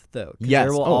with, though. 'Cause Yes.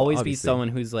 there will Oh, always be obviously. someone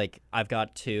who's like, I've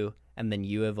got 2, and then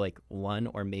you have like 1,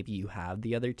 or maybe you have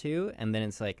the other 2, and then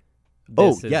it's like,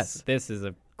 Yes. this is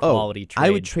a quality trade.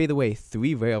 I would trade away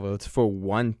 3 railroads for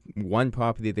one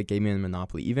property that gave me a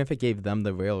monopoly, even if it gave them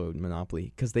the railroad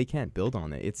monopoly, because they can't build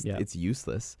on it. It's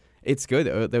useless. It's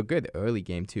good. They're good early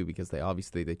game too, because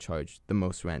they charge the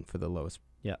most rent for the lowest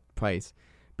price.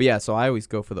 But yeah, so I always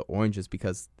go for the oranges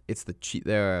because it's the cheap.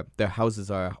 Their houses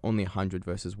are only 100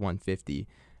 versus 150,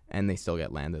 and they still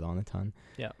get landed on a ton.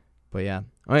 Yeah. But yeah.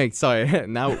 All right, sorry.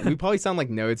 Now we probably sound like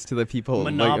nerds to the people.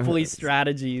 Monopoly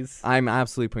strategies. I'm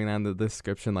absolutely putting that in the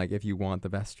description, like if you want the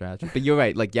best strategy. But you're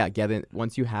right. Like, yeah, get it.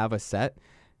 Once you have a set,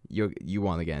 you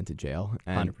want to get into jail.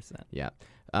 100%. Yeah.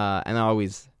 And I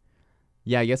always,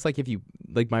 I guess like if you,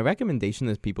 like my recommendation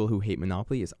is people who hate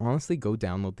Monopoly is honestly go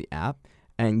download the app.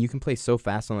 And you can play so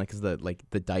fast on it because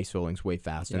the dice rolling's way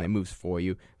faster and it moves for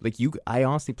you. Like I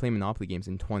honestly play Monopoly games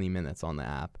in 20 minutes on the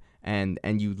app. and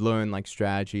you learn like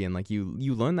strategy, and like you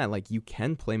learn that like you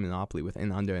can play Monopoly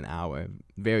within under an hour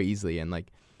very easily, and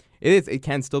like it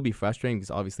can still be frustrating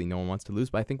because obviously no one wants to lose.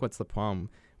 But I think what's the problem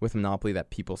with Monopoly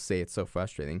that people say it's so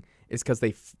frustrating is because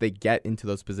they get into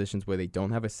those positions where they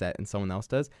don't have a set and someone else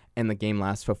does, and the game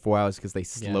lasts for 4 hours because they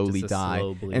slowly die.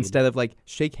 Slow bleed. Instead of like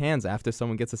shake hands after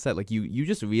someone gets a set, like you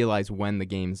just realize when the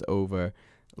game's over,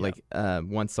 like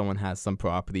once someone has some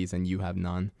properties and you have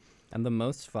none. And the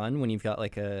most fun when you've got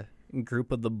like a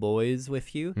group of the boys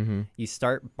with you, you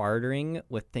start bartering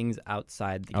with things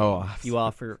outside the game. You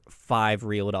offer $5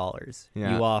 real.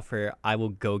 Yeah. You offer, I will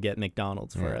go get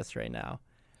McDonald's for us right now.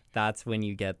 That's when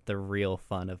you get the real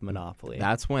fun of Monopoly.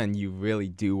 That's when you really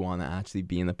do want to actually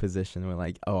be in a position where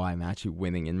like, oh, I'm actually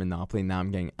winning in Monopoly. Now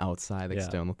I'm getting outside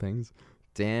external things.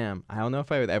 Damn, I don't know if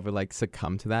I would ever like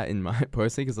succumb to that in my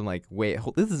personally, because I'm like, wait,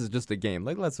 this is just a game.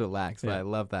 Like, let's relax. But I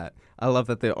love that. I love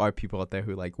that there are people out there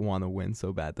who like want to win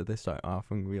so bad that they start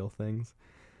offering real things.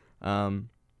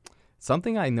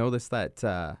 Something I noticed that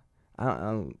I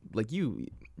don't like you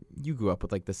grew up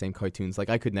with like the same cartoons. Like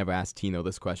I could never ask Tino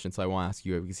this question, so I want to ask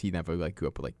you because he never like grew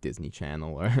up with like Disney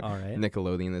Channel or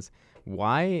Nickelodeon. Is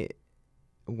why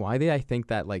did I think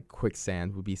that like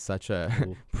quicksand would be such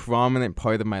a prominent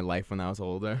part of my life when I was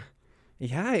older?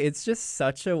 Yeah, it's just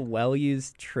such a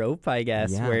well-used trope, I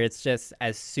guess, where it's just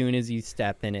as soon as you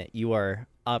step in it, you are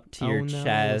up to your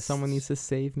chest. Someone needs to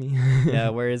save me. Yeah,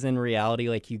 whereas in reality,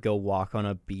 like you go walk on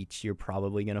a beach, you're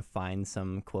probably going to find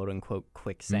some quote-unquote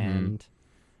quicksand.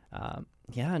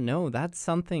 That's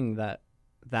something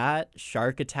that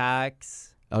shark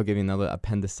attacks... I'll give you another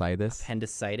appendicitis.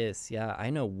 Appendicitis, yeah. I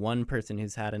know one person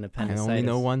who's had an appendicitis. I only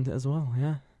know one as well,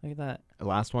 yeah. Look at that. The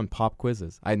last one, pop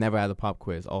quizzes. I never had a pop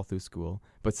quiz all through school.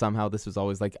 But somehow this was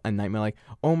always like a nightmare. Like,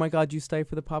 oh my God, you studied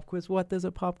for the pop quiz? What? There's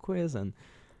a pop quiz? And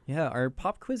yeah, are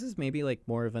pop quizzes maybe like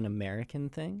more of an American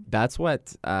thing? That's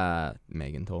what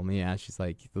Megan told me. Yeah, she's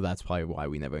like, that's probably why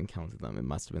we never encountered them. It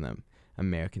must have been an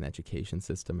American education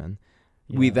system. And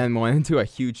we then went into a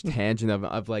huge tangent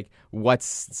of like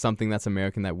what's something that's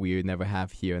American that we would never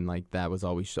have here, and like that was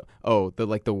always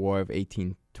the War of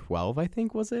 1812, I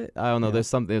think, was it? I don't know.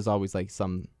 There's always like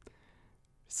something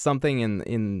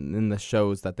in the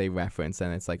shows that they reference,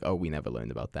 and it's like, oh, we never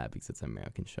learned about that because it's an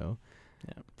American show.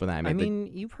 Yeah, but I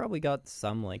mean, you probably got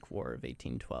some like War of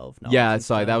 1812. Yeah,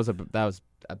 sorry, that was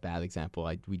a bad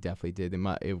example. We definitely did.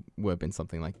 It would have been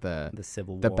something like the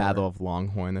Civil War, the Battle of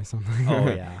Longhorn or something. Oh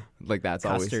yeah, like that's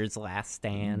Custer's Last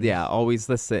Stand. Yeah, always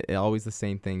the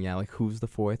same thing. Yeah, like who's the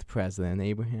fourth president?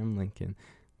 Abraham Lincoln.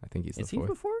 I think he's the fourth. Is he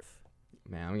the fourth?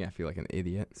 Man, I'm gonna feel like an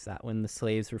idiot. Is that when the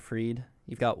slaves were freed?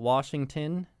 You've got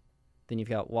Washington. Then you've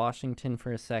got Washington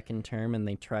for a second term, and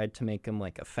they tried to make him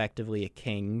like effectively a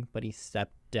king, but he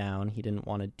stepped down. He didn't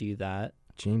want to do that.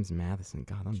 James Madison.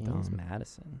 God, I'm dumb. James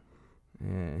Madison.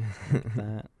 Yeah.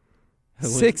 That.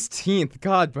 16th.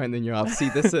 God, Brendan, you're off. See,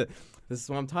 this is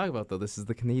what I'm talking about, though. This is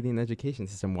the Canadian education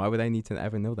system. Why would I need to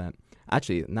ever know that?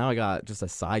 Actually, now I got just a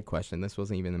side question. This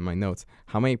wasn't even in my notes.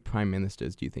 How many prime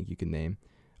ministers do you think you could name?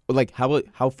 Like,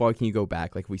 how far can you go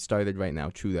back? Like, we started right now,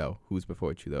 Trudeau. Who's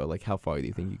before Trudeau? Like, how far do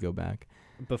you think you go back?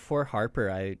 Before Harper,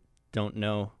 I don't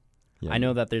know. Yeah. I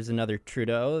know that there's another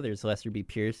Trudeau. There's Lester B.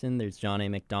 Pearson. There's John A.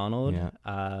 Macdonald.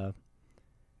 Yeah.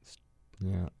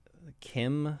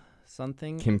 Kim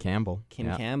something. Kim Campbell.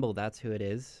 Campbell, that's who it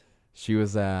is. She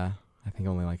was, I think,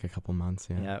 only like a couple months.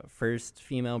 Yeah. Yeah, first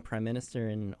female prime minister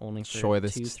in only for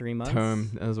 2-3 months.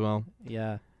 Term as well.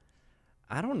 Yeah.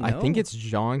 I don't know. I think it's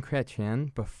Jean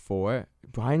Chrétien before.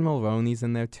 Brian Mulroney's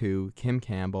in there too. Kim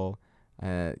Campbell.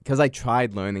 Because I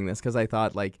tried learning this because I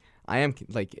thought like I am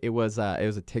like it was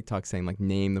a TikTok saying like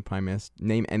name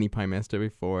any prime minister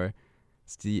before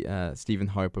Stephen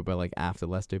Harper, but like after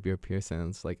Lester B. Pearson.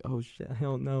 It's like, oh shit, I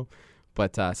don't know.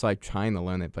 But so I'm trying to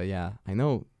learn it. But yeah, I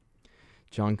know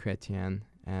Jean Chrétien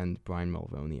and Brian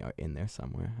Mulroney are in there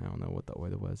somewhere. I don't know what the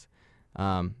order was.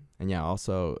 And yeah,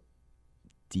 also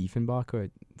Diefenbacher.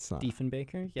 It's not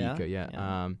Diefenbaker, yeah. Diefenbaker,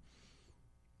 yeah.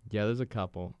 Yeah, there's a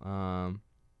couple. I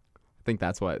think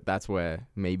that's where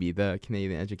maybe the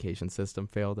Canadian education system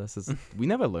failed us. Is we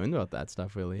never learned about that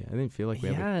stuff really. I didn't feel like we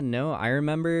ever. Yeah, no. I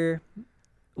remember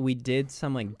we did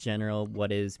some like general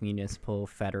what is municipal,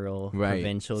 federal,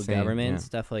 provincial government,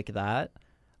 stuff like that.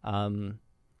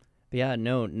 But yeah,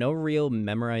 no real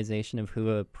memorization of who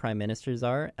the prime ministers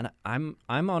are, and I'm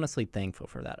honestly thankful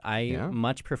for that. I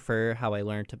much prefer how I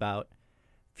learned about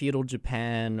feudal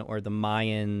Japan or the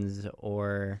Mayans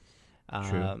or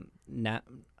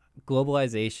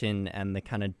globalization and the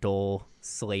kind of dull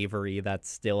slavery that's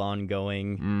still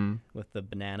ongoing with the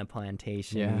banana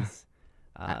plantations.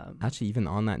 Actually, even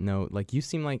on that note, like you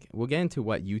seem like we'll get into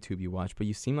what YouTube you watch, but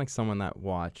you seem like someone that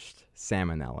watched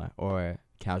Salmonella or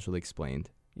Casually Explained.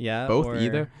 Yeah, Both or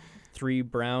either. 3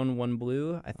 Brown, 1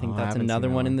 Blue. I think I that's haven't seen another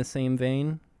that one in one. the same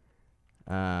vein.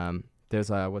 There's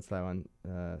what's that one?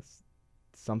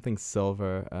 Something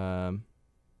Silver.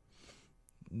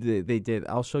 They did.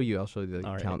 I'll show you the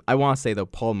All account. right. I want to say though,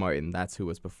 Paul Martin. That's who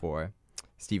was before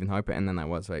Stephen Harper, and then I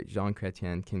was right. Jean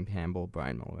Chrétien, Kim Campbell,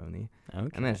 Brian Mulroney, Okay.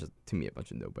 and that's just to me a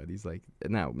bunch of nobodies. Like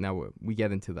now we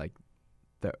get into like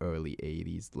the early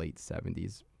 '80s, late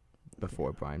 '70s,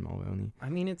 before Brian Mulroney. I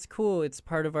mean, it's cool. It's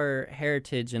part of our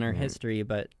heritage and our Mhm. history,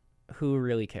 but who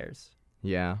really cares?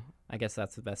 Yeah, I guess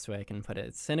that's the best way I can put it.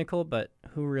 It's cynical, but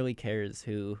who really cares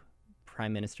who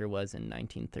Prime Minister was in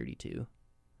 1932?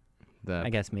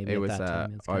 I guess maybe it at was that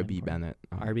time it's kinda R.B. important. Bennett.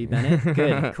 R.B. Bennett?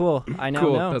 Good. Cool. I now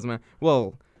cool. know. Doesn't matter.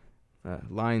 Well,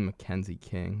 Lyon Mackenzie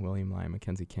King, William Lyon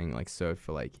Mackenzie King, like served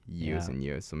for like years Yeah. and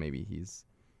years. So maybe he's.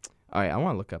 All right, I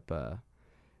want to look up.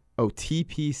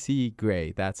 TPC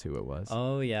Gray. That's who it was.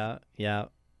 Oh, yeah. Yeah.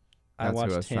 I That's who I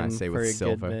watched was trying him to say for with a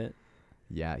Silver. good bit.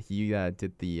 Yeah, he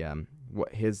did the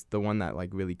the one that like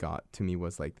really got to me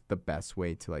was like the best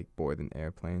way to like board an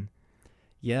airplane.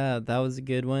 Yeah, that was a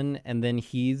good one. And then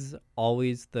he's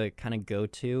always the kind of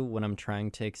go-to when I'm trying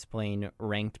to explain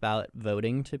ranked ballot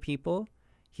voting to people.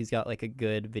 He's got like a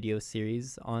good video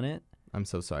series on it. I'm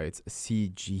so sorry. It's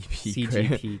CGP. Gray.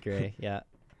 CGP Gray, yeah.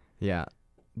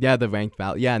 Yeah, the ranked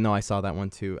ballot. Yeah, no, I saw that one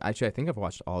too. Actually, I think I've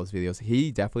watched all his videos.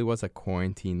 He definitely was a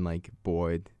quarantine like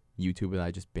bored YouTuber that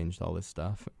I just binged all this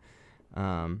stuff.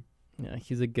 Yeah,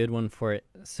 he's a good one for it.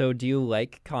 So do you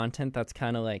like content that's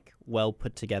kind of like well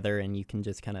put together and you can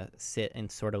just kind of sit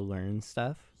and sort of learn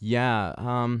stuff? Yeah,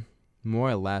 more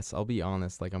or less. I'll be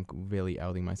honest. Like I'm really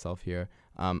outing myself here.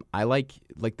 I like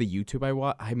the YouTube I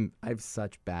watch. I've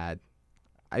such bad.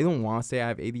 I don't want to say I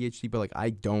have ADHD, but like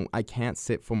I can't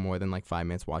sit for more than like 5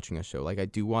 minutes watching a show. Like I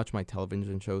do watch my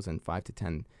television shows in 5 to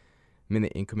 10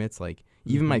 minute increments. Like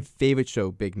even my favorite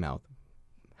show, Big Mouth,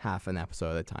 half an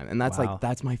episode at a time, and that's Wow. like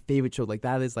that's my favorite show. Like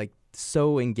that is like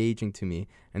so engaging to me,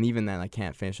 and even then I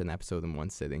can't finish an episode in one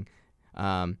sitting.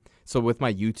 So with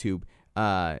my YouTube,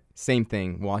 same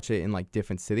thing. Watch it in like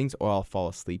different sittings, or I'll fall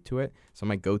asleep to it. So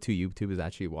my go-to YouTube is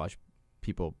actually watch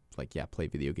people like play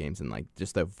video games, and like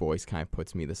just their voice kind of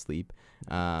puts me to sleep.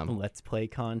 Let's play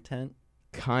content.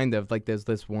 Kind of like there's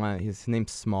this one. His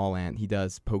name's Small Ant. He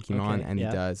does Pokemon Okay, and yeah.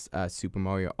 he does Super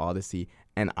Mario Odyssey.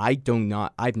 And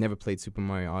I've never played Super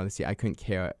Mario Odyssey. I couldn't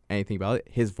care anything about it.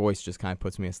 His voice just kind of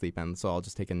puts me asleep, and so I'll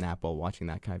just take a nap while watching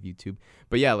that kind of YouTube.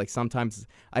 But yeah, like sometimes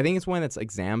I think it's when it's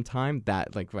exam time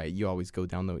that like right, you always go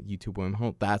down the YouTube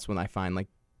wormhole. That's when I find like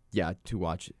to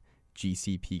watch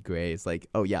GCP Gray is like,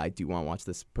 oh yeah, I do want to watch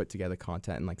this put together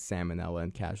content and like Salmonella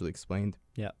and Casually Explained.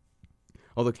 Yeah.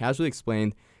 Although Casually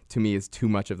Explained to me is too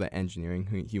much of the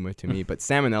engineering humor to me, but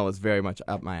Salmonella is very much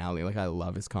up my alley. Like I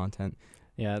love his content.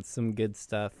 Yeah, it's some good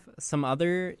stuff. Some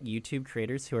other YouTube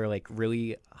creators who are like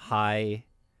really high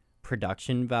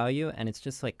production value, and it's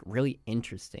just like really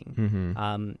interesting.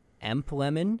 Mm-hmm. Emp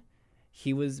Lemon,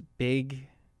 he was big.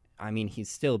 I mean, he's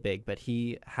still big, but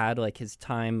he had like his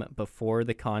time before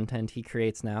the content he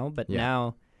creates now. But Yeah.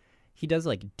 now he does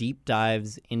like deep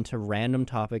dives into random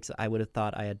topics I would have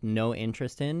thought I had no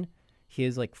interest in. He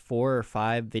has like 4 or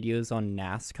 5 videos on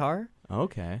NASCAR.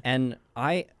 Okay. And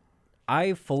I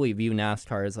fully view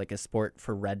NASCAR as like a sport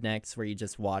for rednecks where you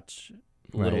just watch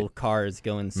little cars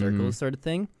go in circles sort of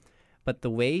thing. But the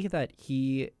way that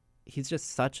he's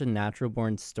just such a natural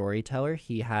born storyteller.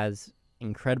 He has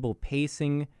incredible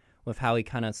pacing with how he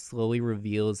kind of slowly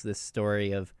reveals this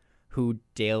story of who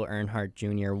Dale Earnhardt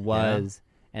Jr. was.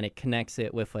 And it connects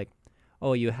it with like,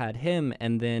 oh, you had him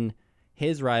and then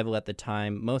his rival at the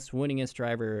time, most winningest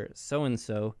driver,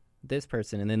 so-and-so, this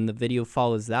person. And then the video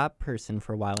follows that person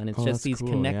for a while. And it's Oh, just that's these cool,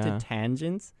 connected yeah.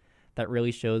 tangents that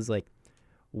really shows like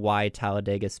why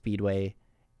Talladega Speedway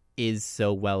is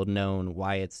so well known,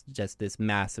 why it's just this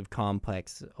massive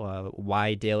complex,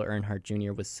 why Dale Earnhardt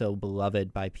Jr. was so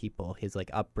beloved by people, his like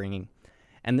upbringing.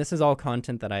 And this is all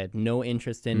content that I had no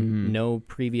interest in, no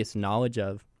previous knowledge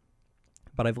of.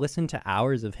 But I've listened to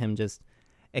hours of him just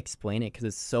explain it because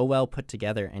it's so well put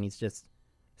together, and he's just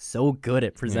so good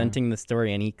at presenting the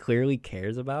story, and he clearly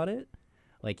cares about it.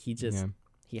 Like he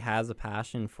has a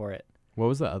passion for it. What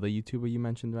was the other YouTuber you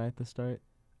mentioned right at the start?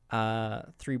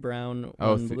 3 Brown,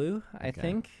 Oh, 1 Blue, I okay.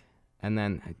 think. And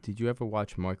then, did you ever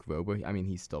watch Mark Rober? I mean,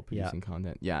 he's still producing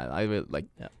content. Yeah, I really, like.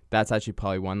 Yeah. That's actually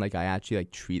probably one like I actually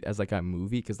like treat as like a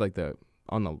movie because like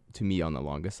on the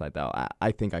longest side though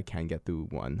I think I can get through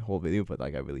one whole video, but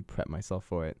like I really prep myself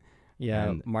for it. Yeah,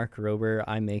 And Mark Rober,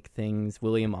 I Make Things,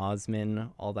 William Osman,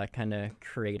 all that kind of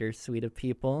creator suite of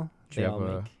people. Did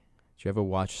you ever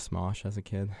watch Smosh as a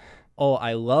kid? Oh,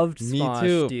 I loved Me Smosh,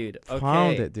 too. dude.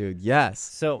 Found Okay. it, dude. Yes.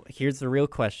 So here's the real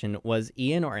question. Was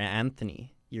Ian or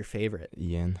Anthony your favorite?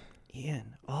 Ian.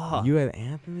 Ian. Oh, You had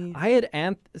Anthony? I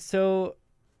had So,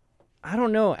 I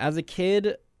don't know. As a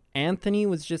kid, Anthony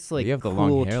was just like you have the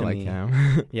cool long hair to like me.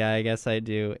 him. Yeah, I guess I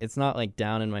do. It's not like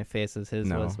down in my face as his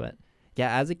No. was, but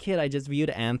yeah, as a kid, I just viewed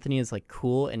Anthony as like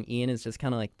cool, and Ian is just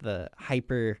kind of like the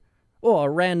hyper, a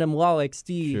random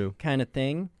LolXD True. kind of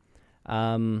thing.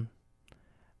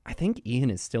 I think Ian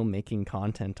is still making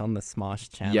content on the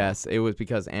Smosh channel. Yes, it was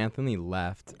because Anthony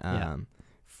left Yeah.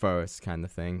 first kind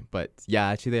of thing. But yeah,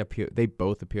 actually they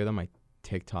both appeared on my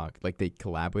TikTok. Like they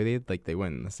collaborated, like they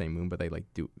went in the same room, but they like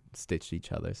stitched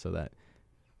each other so that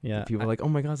Yeah, people were like, "Oh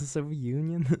my gosh, it's a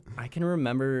reunion." I can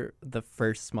remember the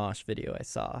first Smosh video I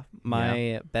saw.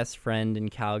 My best friend in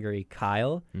Calgary,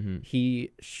 Kyle, Mm-hmm. he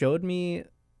showed me.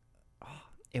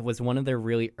 It was one of their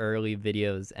really early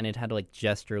videos, and it had like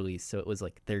just released, so it was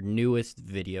like their newest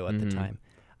video at the Mhm.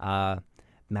 time.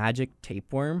 Magic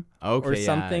tapeworm Okay, or yeah,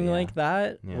 something yeah. like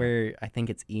that, Yeah. where I think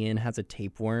it's Ian has a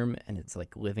tapeworm and it's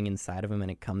like living inside of him, and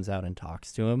it comes out and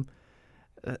talks to him.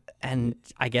 And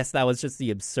I guess that was just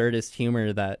the absurdist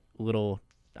humor that little.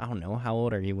 I don't know, how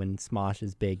old are you when Smosh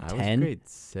is big? I was 10? grade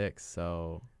 6,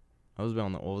 so I was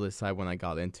on the older side when I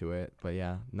got into it. But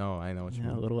yeah, no, I know what you Yeah,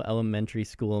 mean. little elementary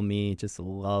school me just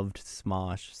loved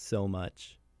Smosh so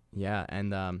much. Yeah, and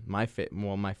my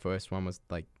first one was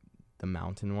like the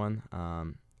mountain one.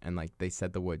 And like they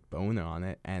said the word boner on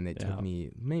it, and it Yeah. took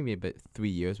me maybe about 3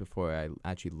 years before I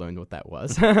actually learned what that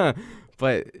was.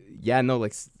 But yeah, no,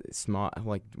 like smart.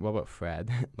 Like what about Fred?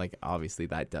 Like obviously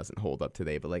that doesn't hold up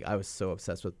today, but like I was so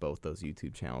obsessed with both those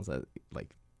YouTube channels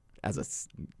as a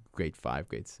grade 5,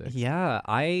 grade 6. Yeah,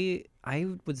 I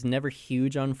was never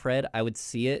huge on Fred. I would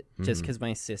see it just Mhm. because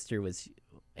my sister was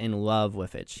in love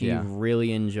with it. She Yeah.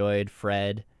 really enjoyed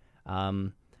Fred.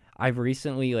 I've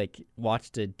recently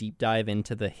watched a deep dive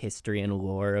into the history and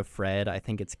lore of Fred. I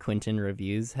think it's Quentin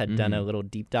Reviews had done a Mhm. little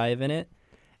deep dive in it,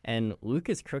 and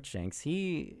Lucas Crookshanks,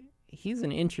 he's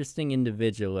an interesting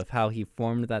individual of how he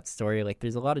formed that story. Like,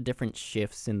 there's a lot of different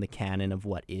shifts in the canon of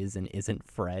what is and isn't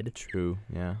Fred. True.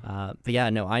 Yeah. But yeah,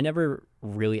 no, I never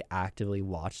really actively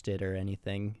watched it or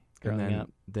anything And growing then up.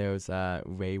 there's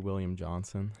Ray William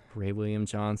Johnson. Ray William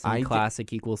Johnson, I di-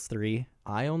 classic equals 3.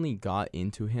 I only got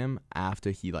into him after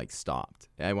he stopped.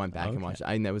 I went back and Okay. watched.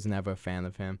 I was never a fan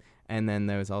of him. And then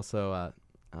there was also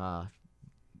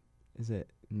is it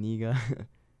Niga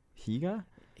Higa?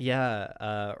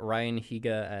 Yeah, Ryan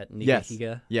Higa at Niga Yes.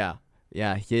 Higa.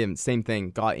 Yeah, him. Same thing.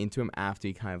 Got into him after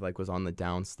he kind of was on the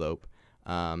downslope.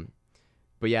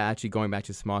 But yeah, actually going back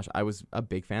to Smosh, I was a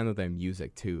big fan of their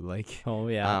music too. Oh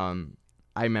yeah.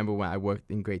 I remember when I worked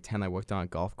in grade 10, I worked on a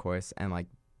golf course, and I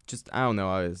don't know,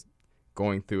 I was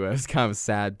going through it was kind of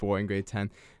sad, boring grade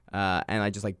 10. And I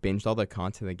just binged all their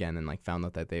content again and found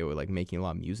out that they were making a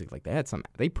lot of music.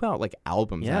 They put out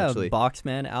albums Yeah, actually.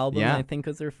 Boxman album, Yeah. I think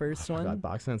was their first one. God,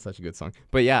 Boxman's such a good song.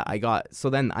 But yeah, so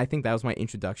then I think that was my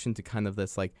introduction to kind of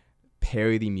this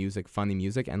parody music, funny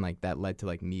music, and that led to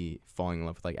me falling in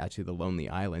love with actually The Lonely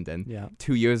Island. And Yeah.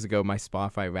 2 years ago, my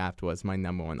Spotify Wrapped was my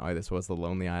number one artist was The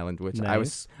Lonely Island, which I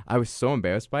Nice. was so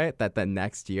embarrassed by it that the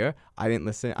next year I didn't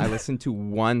listen. I listened to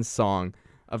one song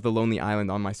of The Lonely Island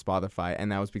on my Spotify,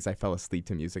 and that was because I fell asleep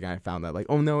to music, and I found that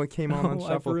oh no, it came on Oh, I've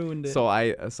shuffle. ruined it. So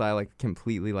I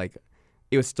completely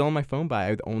it was still on my phone, but I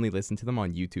would only listen to them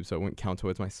on YouTube, so it wouldn't count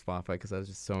towards my Spotify because I was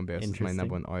just so embarrassed as my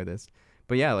number one artist.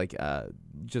 But yeah,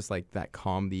 just that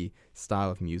comedy style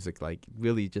of music,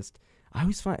 really just I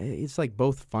always find it's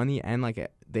both funny and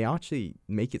they actually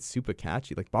make it super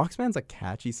catchy. Boxman's a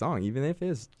catchy song, even if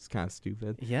it's kind of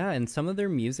stupid. Yeah, and some of their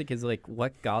music is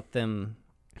what got them,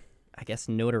 I guess,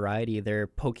 notoriety. Their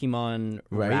Pokemon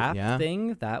Right, rap yeah.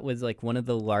 thing, that was one of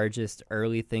the largest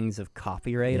early things of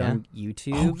copyright Yeah. on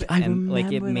YouTube. I and it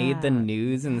remember made the that.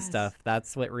 news and Yes. stuff.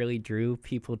 That's what really drew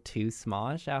people to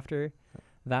Smosh after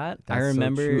that. I That's so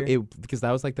remember true. Because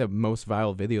that was the most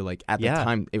viral video. At the Yeah.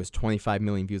 time, it was 25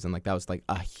 million views, and that was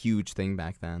a huge thing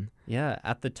back then. Yeah,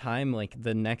 at the time,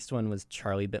 the next one was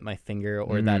Charlie Bit My Finger,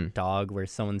 or that Mhm. dog where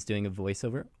someone's doing a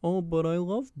voiceover. Oh, but I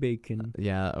love bacon.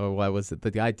 Yeah, or what was it?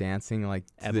 The guy dancing to the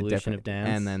Evolution different of Dance.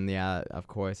 and then yeah, of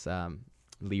course,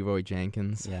 Leroy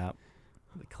Jenkins. Yeah,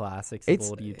 the classics It's-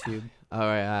 of old YouTube. All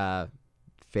right,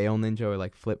 fail ninja or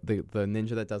flip the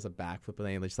ninja that does a backflip and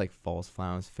then it just falls flat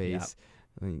on his face.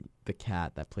 And the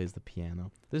cat that plays the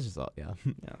piano. This is all yeah.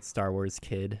 Yeah, Star Wars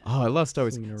Kid. Oh, I love Star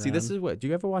Wars. Swinging See, this around. is what. Do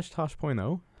you ever watch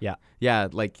Tosh.0? Yeah. Yeah,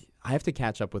 I have to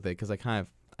catch up with it because I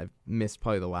I've missed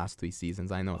probably the last 3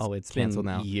 seasons. I know it's been canceled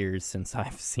now. years since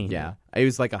I've seen Yeah, it. it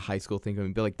was like a high school thing for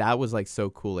me, but like that was like so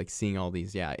cool, like seeing all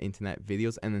these internet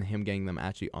videos and then him getting them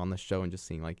actually on the show and just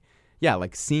seeing like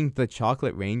seeing the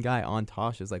Chocolate Rain guy on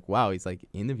Tosh is like, wow, he's like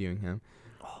interviewing him.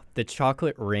 The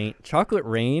Chocolate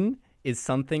Rain is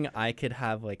something I could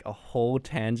have like a whole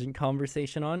tangent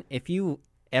conversation on.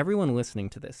 Everyone listening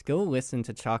to this, go listen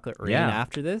to Chocolate Rain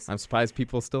after this. I'm surprised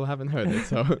people still haven't heard it.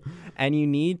 So, and you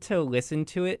need to listen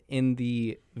to it in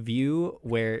the view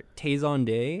where Taezon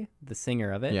Day, the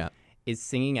singer of it, is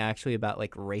singing actually about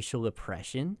like racial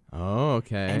oppression. Oh,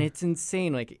 okay. And it's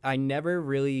insane. Like I never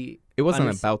really. It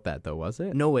wasn't about that though, was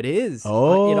it? No, it is.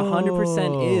 Oh, it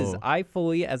 100% is. I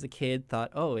fully, as a kid,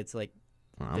 thought, oh, it's like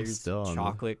there's still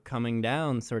chocolate coming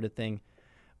down, sort of thing.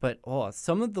 But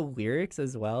some of the lyrics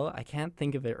as well, I can't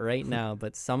think of it right now,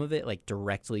 but some of it like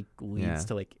directly leads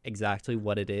to like exactly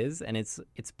what it is, and it's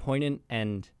poignant,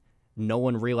 and no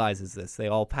one realizes this. They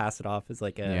all pass it off as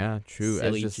like a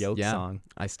silly joke song.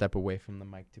 I step away from the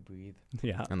mic to breathe.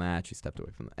 Yeah, and I actually stepped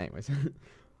away from the. Anyways,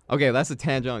 okay, that's a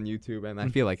tangent on YouTube, and I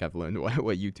feel like I've learned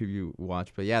what YouTube you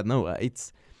watch. But yeah, no,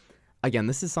 it's again,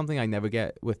 this is something I never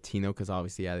get with Tino because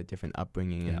obviously he had a different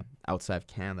upbringing and outside of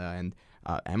Canada, and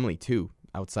Emily too.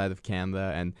 Outside of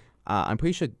Canada, and I'm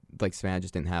pretty sure like Savannah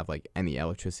just didn't have like any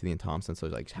electricity in Thompson, so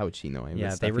like how would she know?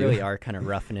 Yeah, they really are kind of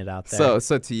roughing it out there.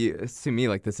 So to me,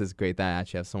 like this is great that I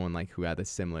actually have someone like who had a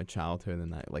similar childhood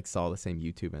and that like saw the same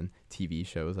YouTube and TV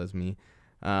shows as me.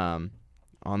 On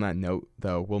that note,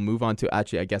 though, we'll move on to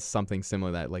actually I guess something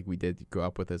similar that like we did grow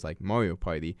up with is like Mario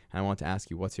Party. And I want to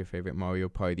ask you, what's your favorite Mario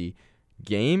Party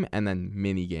game and then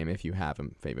mini game if you have a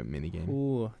favorite mini game?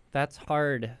 Ooh, that's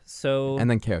hard. So and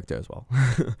then character as well.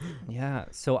 Yeah,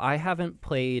 so I haven't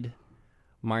played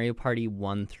Mario Party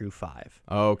 1 through 5.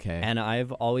 Okay. And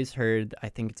I've always heard, I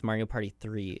think it's Mario Party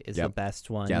 3 is the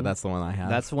best one. Yeah, that's the one I have.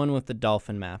 That's the one with the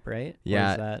dolphin map, right?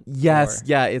 Yeah. Yes,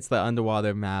 yeah, it's the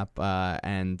underwater map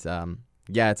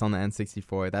it's on the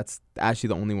N64. That's actually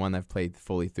the only one I've played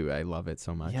fully through. I love it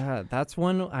so much. Yeah, that's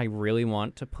one I really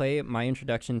want to play. My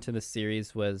introduction to the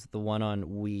series was the one on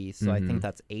Wii, so I think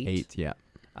that's 8. 8, yeah.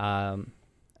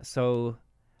 So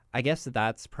I guess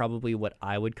that's probably what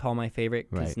I would call my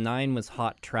favorite, because 9 was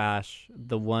hot trash.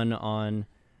 The one on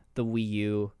the Wii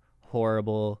U,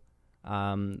 horrible.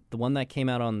 The one that came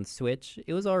out on the Switch,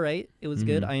 it was all right. It was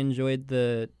good. I enjoyed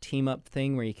the team-up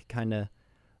thing where you could kind of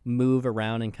move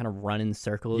around and kind of run in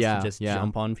circles to just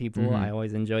jump on people. I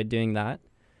always enjoyed doing that.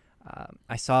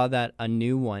 I saw that a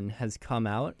new one has come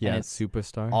out. Yeah, and it's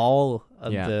Superstar. All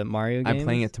of the Mario games. I'm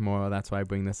playing it tomorrow. That's why I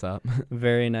bring this up.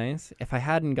 Very nice. If I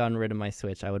hadn't gotten rid of my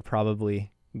Switch, I would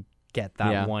probably get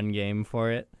that one game for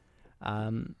it.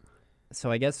 So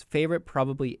I guess favorite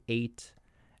probably 8.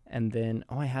 And then,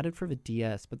 I had it for the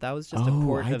DS, but that was just a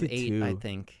port of 8, too. I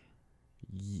think.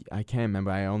 I can't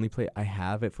remember. I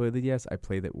have it for the DS. I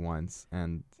played it once,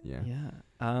 and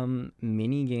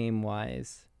mini game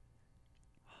wise,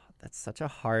 that's such a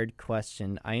hard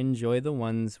question. I enjoy the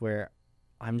ones where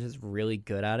I'm just really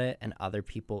good at it and other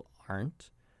people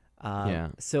aren't.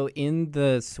 So in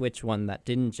the Switch one that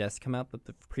didn't just come out, but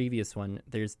the previous one,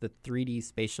 there's the 3D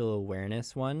spatial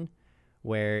awareness one,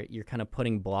 where you're kind of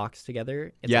putting blocks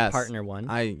together. It's a partner one.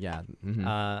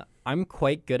 I'm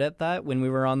quite good at that. When we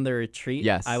were on the retreat,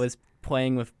 I was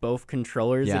playing with both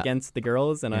controllers against the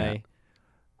girls, and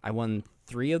I won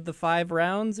 3 of the 5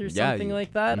 rounds or something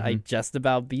like that. I just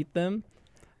about beat them.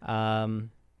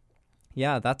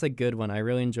 That's a good one. I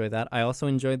really enjoy that. I also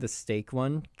enjoy the steak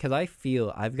one because I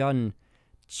feel I've gotten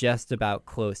just about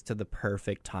close to the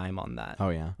perfect time on that. Oh,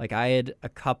 yeah. Like I had a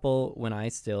couple when I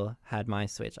still had my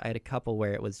Switch. I had a couple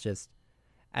where it was just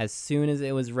as soon as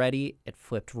it was ready, it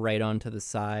flipped right onto the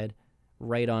side,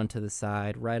 right onto the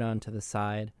side, right onto the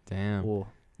side. Damn. Ooh,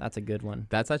 that's a good one.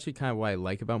 That's actually kind of what I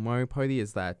like about Mario Party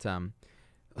is that,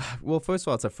 well, first of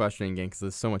all, it's a frustrating game because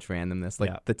there's so much randomness.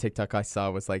 Like the TikTok I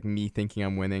saw was like me thinking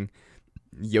I'm winning,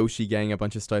 Yoshi getting a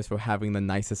bunch of stars for having the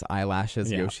nicest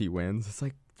eyelashes. Yoshi wins. It's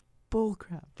like bull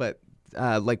crap. But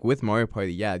like with Mario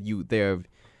Party,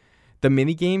 the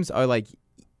mini games are like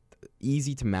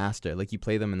easy to master. Like you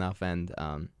play them enough, and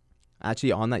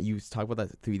actually on that you talk about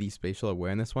that 3D spatial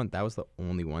awareness one. That was the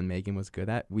only one Megan was good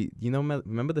at.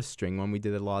 Remember the string one we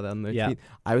did a lot on the retreat?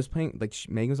 I was playing like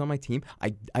Megan was on my team.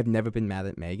 I've never been mad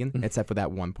at Megan except for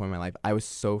that one point in my life. I was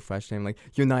so frustrated. I'm like,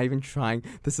 you're not even trying.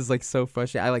 This is like so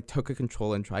frustrating. I like took a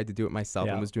controller and tried to do it myself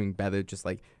and was doing better. Just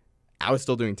like I was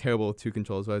still doing terrible with 2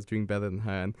 controllers, but I was doing better than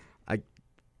her. And I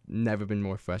never been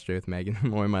more frustrated with Megan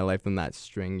more in my life than that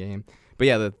string game. But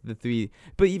yeah, the 3.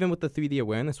 But even with the 3D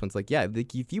awareness ones, like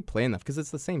if you play enough, because it's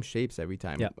the same shapes every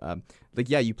time.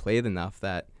 You play it enough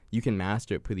that you can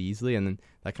master it pretty easily, and then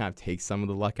that kind of takes some of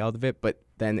the luck out of it. But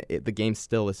then the game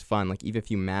still is fun. Like, even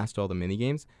if you master all the mini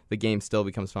games, the game still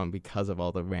becomes fun because of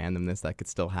all the randomness that could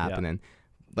still happen. And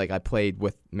like, I played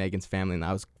with Megan's family, and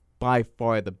I was by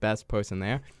far the best person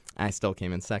there. I still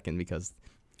came in second because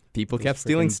people kept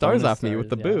stealing stars off me with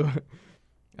the boo.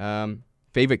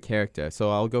 Favorite character. So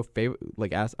I'll go favorite.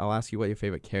 Like, I'll ask you what your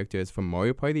favorite character is from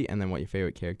Mario Party, and then what your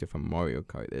favorite character from Mario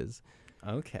Kart is.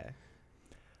 Okay.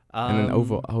 And then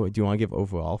overall. Oh, do you want to give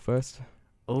overall first?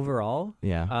 Overall?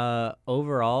 Yeah.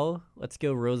 Overall, let's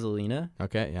go Rosalina.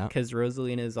 Okay. Yeah. Because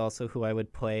Rosalina is also who I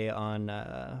would play on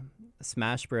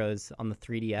Smash Bros. On the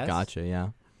 3DS. Gotcha.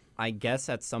 Yeah. I guess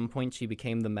at some point she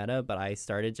became the meta, but I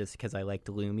started just because I liked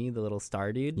Lumi, the little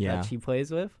star dude that she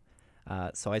plays with.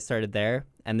 So I started there,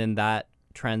 and then that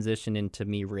transitioned into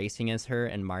me racing as her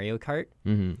in Mario Kart.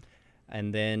 Mm-hmm.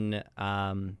 And then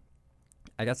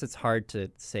I guess it's hard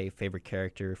to say favorite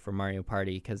character for Mario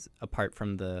Party because apart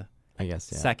from the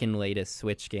second latest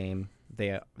Switch game,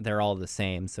 they're all the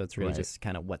same. So it's really just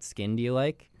kind of what skin do you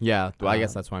like? Yeah, well, I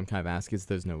guess that's why I'm kind of asking, is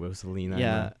there's no Rosalina.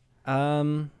 Yeah.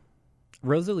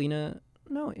 Rosalina,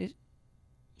 no.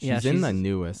 She's in the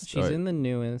newest. She's in the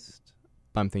newest.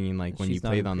 I'm thinking, like, when you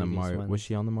played on the Mario... ones. Was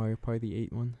she on the Mario Party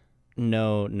 8 one?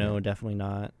 No, definitely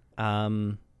not.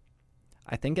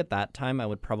 I think at that time I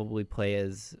would probably play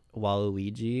as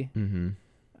Waluigi. Mm-hmm.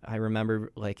 I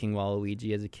remember liking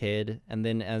Waluigi as a kid. And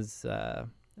then as...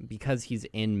 because he's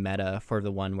in meta for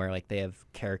the one where, like, they have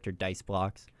character dice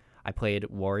blocks, I played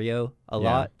Wario a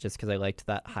lot just because I liked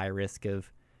that high risk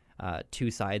of... 2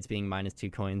 sides being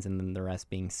 -2 coins and then the rest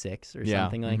being 6 or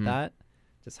something like that.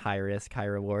 Just high risk, high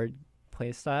reward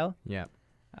play style. Yeah.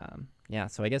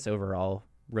 So I guess overall,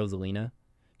 Rosalina.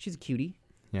 She's a cutie.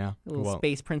 Yeah. A little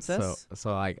space princess.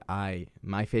 So like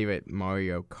my favorite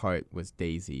Mario Kart was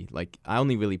Daisy. Like, I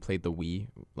only really played the Wii.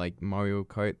 Like, Mario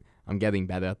Kart, I'm getting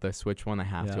better at the Switch one. I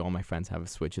have to. All my friends have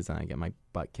Switches and I get my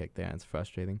butt kicked there, and it's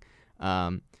frustrating.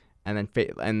 And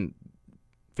then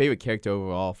favorite character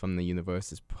overall from the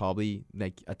universe is probably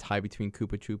like a tie between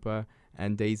Koopa Troopa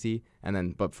and Daisy, and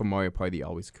then but for Mario Party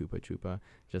always Koopa Troopa,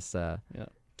 just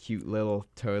cute little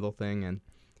turtle thing.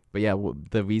 But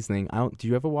the reasoning. Do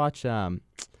you ever watch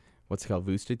what's it called,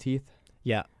 Rooster Teeth?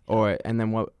 Yeah. And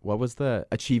then what was the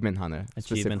Achievement Hunter?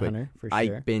 Achievement Hunter, for sure. I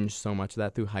binged so much of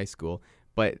that through high school,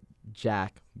 but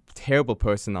Jack, terrible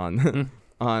person on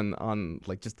on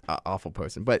like just an awful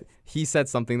person. But he said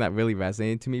something that really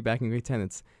resonated to me back in grade 10.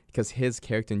 It's because his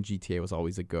character in GTA was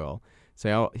always a girl.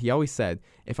 So he always said,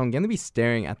 if I'm going to be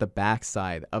staring at the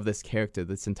backside of this character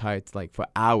this entire, like, for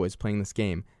hours playing this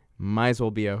game, might as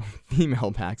well be a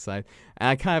female backside. And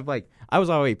I kind of like, I was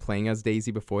already playing as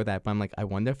Daisy before that, but I'm like, I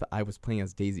wonder if I was playing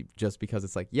as Daisy just because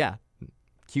it's like, yeah,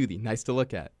 cutie, nice to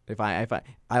look at. If I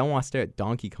don't want to stare at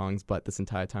Donkey Kong's butt this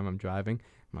entire time I'm driving,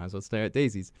 might as well stare at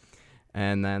Daisy's.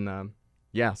 And then,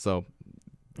 so.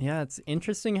 Yeah, it's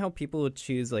interesting how people would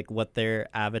choose, like, what their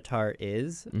avatar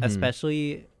is,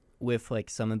 especially with, like,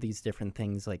 some of these different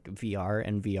things like VR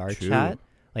and VR chat.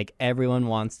 Like, everyone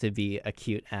wants to be a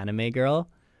cute anime girl.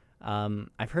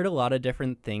 I've heard a lot of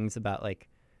different things about, like,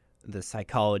 the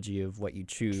psychology of what you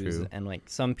choose. And, like,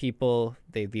 some people,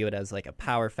 they view it as, like, a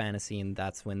power fantasy, and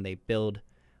that's when they build...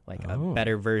 like a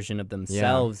better version of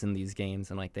themselves in these games,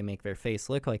 and like they make their face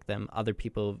look like them. Other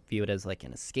people view it as like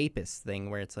an escapist thing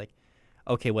where it's like,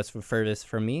 okay, what's the furthest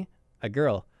from me? A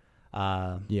girl.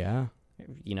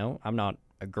 You know, I'm not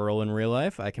a girl in real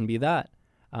life. I can be that.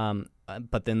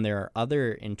 But then there are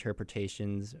other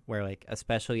interpretations where, like,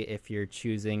 especially if you're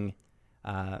choosing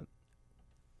an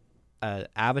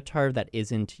avatar that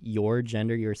isn't your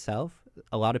gender yourself,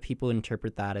 a lot of people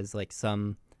interpret that as like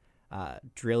some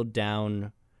drilled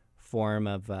down form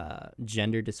of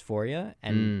gender dysphoria,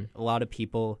 and a lot of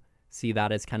people see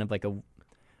that as kind of like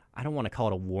I don't want to call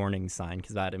it a warning sign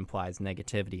because that implies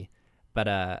negativity, but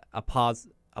a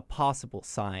possible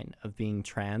sign of being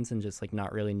trans and just like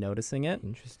not really noticing it.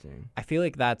 Interesting. I feel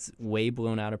like that's way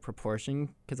blown out of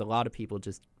proportion because a lot of people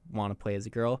just want to play as a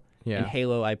girl. In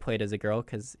Halo, I played as a girl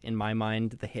because in my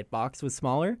mind the hitbox was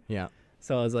smaller.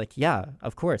 So I was like, yeah,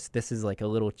 of course, this is like a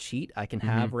little cheat I can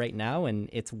have right now, and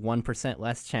it's 1%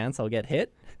 less chance I'll get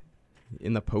hit.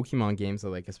 In the Pokemon games,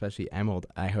 like especially Emerald,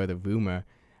 I heard a rumor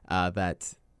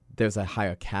that there's a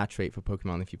higher catch rate for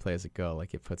Pokemon if you play as a girl.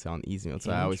 Like, it puts it on easy mode.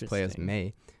 So I always play as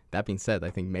May. That being said,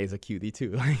 I think May's a cutie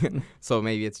too. So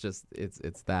maybe it's just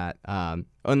it's that. And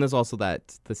there's also the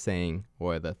saying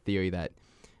or the theory that,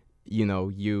 you know,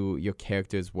 your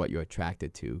character is what you're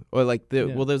attracted to, or like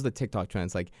there's the TikTok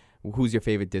trends like, who's your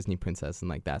favorite Disney princess, and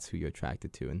like that's who you're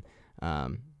attracted to. And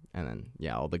And then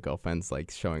yeah, all the girlfriends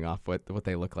like showing off what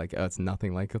they look like. Oh, it's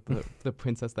nothing like the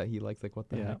princess that he likes. Like what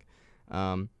the heck?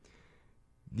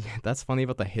 Yeah, that's funny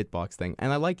about the hitbox thing.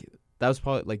 And I like that was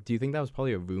probably like. Do you think that was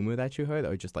probably a rumor that you heard,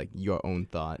 or just like your own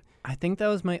thought? I think that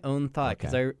was my own thought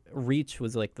because Reach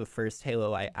was like the first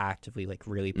Halo I actively like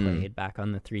really played back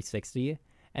on the 360.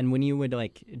 And when you would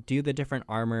like do the different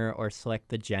armor or select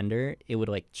the gender, it would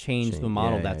like change the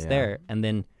model that's there. And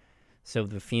then so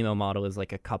the female model is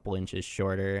like a couple inches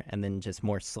shorter and then just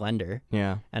more slender.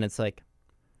 Yeah. And it's like,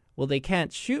 well, they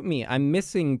can't shoot me. I'm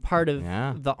missing part of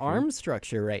the arm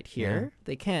structure right here. Yeah.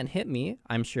 They can't hit me.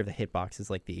 I'm sure the hitbox is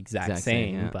like the exact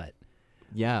same, but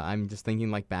yeah, I'm just thinking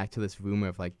like back to this rumor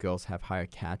of like girls have higher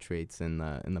catch rates in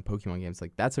the Pokemon games.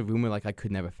 Like that's a rumor like I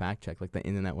could never fact check. Like the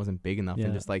internet wasn't big enough,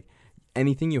 and just like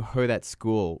anything you heard at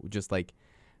school, just like,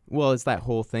 well, it's that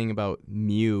whole thing about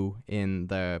Mew in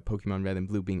the Pokemon Red and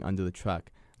Blue being under the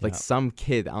truck. Like some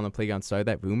kid on the playground started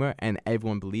that rumor, and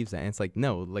everyone believes that. And it's like,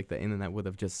 no, like the internet would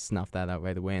have just snuffed that out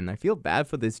right away. And I feel bad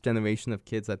for this generation of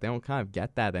kids that they don't kind of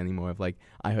get that anymore. Of like,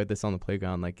 I heard this on the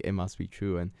playground, like it must be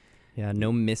true. And yeah,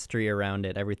 no mystery around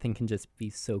it. Everything can just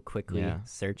be so quickly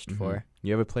searched for.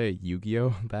 You ever play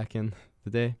Yu-Gi-Oh back in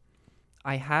the day?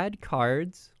 I had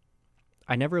cards.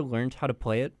 I never learned how to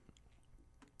play it.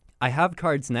 I have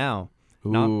cards now. Ooh,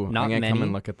 not I'm gonna many. Come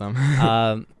and look at them.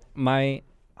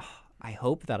 I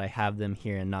hope that I have them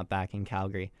here and not back in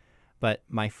Calgary. But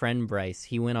my friend Bryce,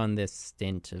 he went on this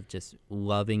stint of just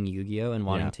loving Yu-Gi-Oh and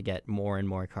wanting to get more and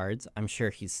more cards. I'm sure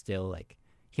he's still like,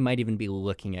 he might even be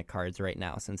looking at cards right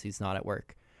now since he's not at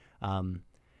work.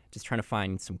 Just trying to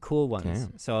find some cool ones.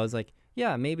 Damn. So I was like,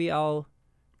 yeah, maybe I'll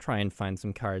try and find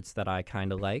some cards that I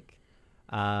kind of like.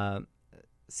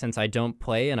 Since I don't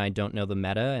play and I don't know the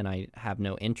meta and I have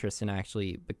no interest in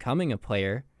actually becoming a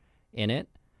player in it,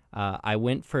 I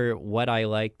went for what I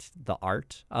liked the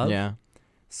art of. Yeah.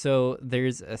 So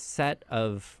there's a set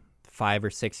of 5 or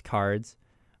 6 cards.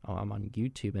 Oh, I'm on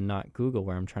YouTube and not Google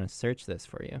where I'm trying to search this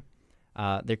for you.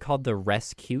 They're called the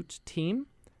Rescute Team.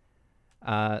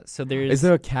 So there's... Is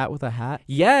there a cat with a hat?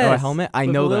 Yes. Or a helmet? I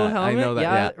know that. Helmet. I know that.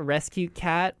 Yeah, Rescue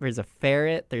Cat. There's a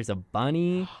ferret. There's a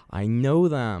bunny. I know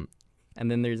them.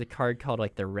 And then there's a card called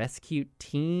like the Rescue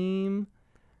Team.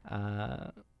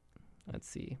 Let's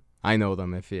see. I know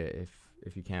them if you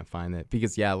can't find it.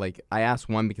 Because, yeah, like, I asked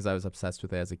one because I was obsessed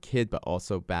with it as a kid, but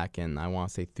also back in, I want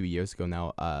to say 3 years ago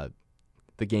now,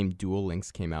 the game Duel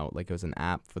Links came out. Like, it was an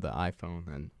app for the iPhone,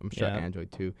 and I'm sure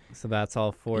Android too. So that's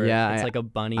all for it. It's like a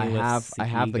bunny with I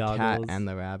have the goggles. cat and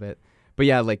the rabbit. But,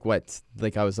 yeah, like,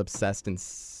 I was obsessed in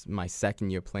my second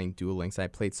year playing Duel Links. I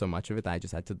played so much of it that I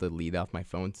just had to delete off my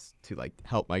phone to, like,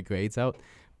 help my grades out.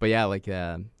 But, yeah, like,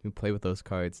 we play with those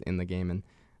cards in the game, and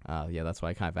that's why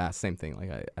I kind of asked. Same thing.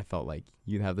 Like I felt like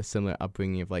you'd have the similar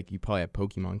upbringing of like you probably had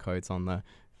Pokemon cards on the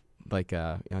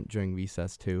during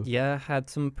recess too. Yeah, had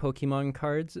some Pokemon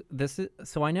cards.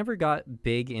 So I never got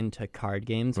big into card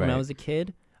games when I was a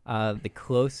kid. The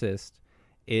closest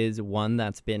is one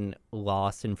that's been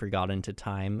lost and forgotten to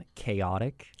time,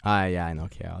 Chaotic. Yeah, I know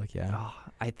Chaotic. Yeah. Oh,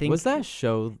 I think was that a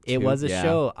show too? It was a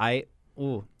show.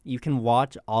 You can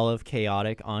watch all of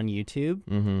Chaotic on YouTube.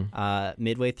 Mm-hmm.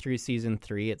 Midway through season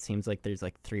 3, it seems like there's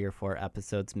like 3 or 4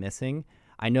 episodes missing.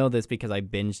 I know this because I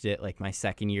binged it like my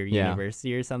second year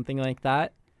university or something like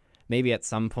that. Maybe at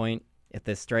some point, if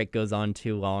this strike goes on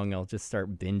too long, I'll just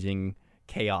start binging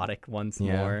Chaotic once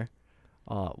more.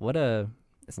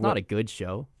 It's not a good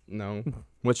show. No.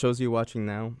 What shows are you watching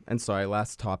now? And sorry,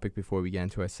 last topic before we get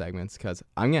into our segments, because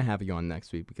I'm going to have you on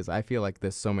next week because I feel like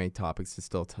there's so many topics to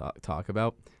still talk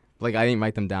about. Like, I didn't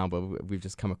write them down, but we've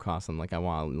just come across them. Like, I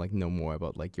want to like know more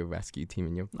about like your rescue team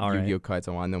and your Yu-Gi-Oh cards.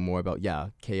 I want to know more about,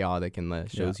 Chaotic and the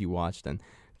shows you watched, and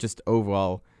just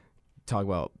overall talk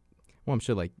about, well, I'm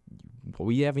sure like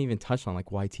we haven't even touched on like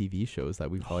YTV shows that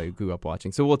we probably grew up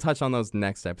watching. So we'll touch on those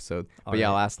next episode. But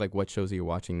I'll ask like what shows are you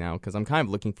watching now? Because I'm kind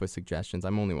of looking for suggestions.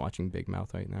 I'm only watching Big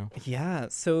Mouth right now. Yeah,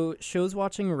 so shows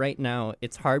watching right now,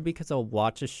 it's hard because I'll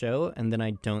watch a show and then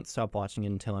I don't stop watching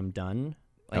it until I'm done.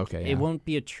 Like, it won't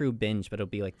be a true binge, but it'll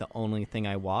be like the only thing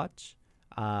I watch.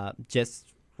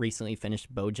 Just recently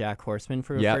finished BoJack Horseman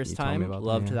for the first time.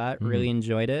 Loved that. Mm-hmm. Really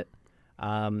enjoyed it.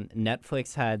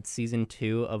 Netflix had season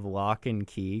 2 of Lock and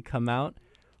Key come out.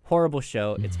 Horrible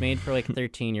show. It's made for like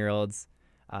 13-year-olds.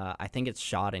 I think it's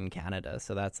shot in Canada,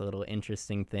 so that's a little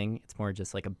interesting thing. It's more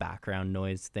just like a background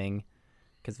noise thing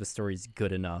because the story's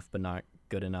good enough, but not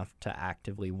good enough to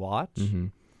actively watch.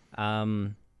 Mm-hmm.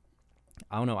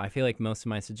 I don't know. I feel like most of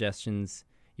my suggestions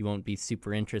you won't be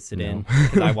super interested in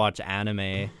because I watch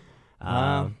anime.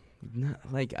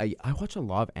 Like I watch a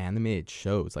lot of animated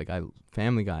shows. Like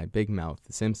Family Guy, Big Mouth,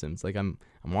 The Simpsons. Like I'm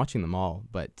watching them all.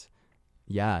 But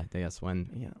yeah, I guess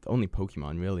only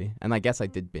Pokemon really. And I guess I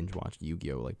did binge watch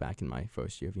Yu-Gi-Oh like back in my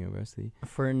first year of university.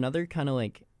 For another kind of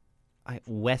like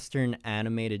Western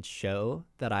animated show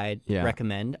that I'd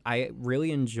recommend, I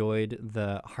really enjoyed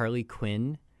the Harley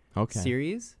Quinn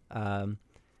series.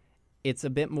 It's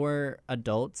a bit more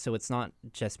adult, so it's not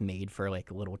just made for like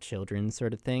little children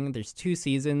sort of thing. There's 2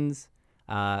 seasons,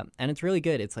 and it's really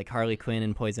good. It's like Harley Quinn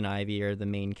and Poison Ivy are the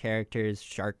main characters.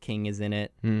 Shark King is in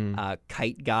it.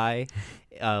 Kite Guy,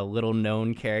 a little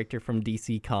known character from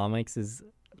DC Comics,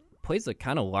 plays a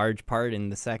kind of large part in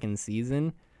the 2nd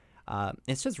season.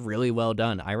 It's just really well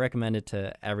done. I recommend it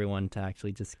to everyone to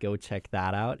actually just go check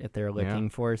that out if they're looking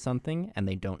for something and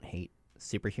they don't hate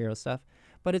superhero stuff.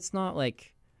 But it's not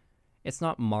like... It's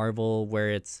not Marvel where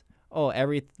it's,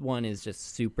 everyone is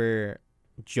just super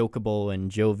jokeable and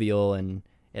jovial and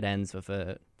it ends with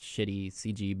a shitty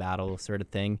CG battle sort of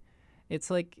thing.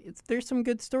 It's like, there's some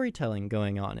good storytelling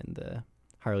going on in the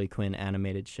Harley Quinn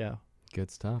animated show. Good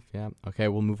stuff, yeah. Okay,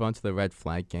 we'll move on to the red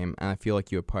flag game. And I feel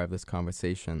like you were part of this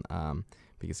conversation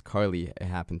because Carly, it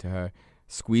happened to her.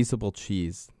 Squeezable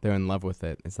cheese, they're in love with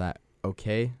it. Is that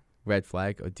okay? Red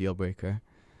flag or deal breaker?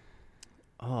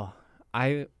 I'll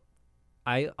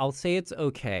say it's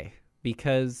okay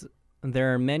because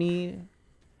there are many...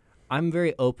 I'm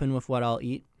very open with what I'll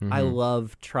eat. Mm-hmm. I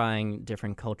love trying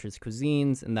different cultures'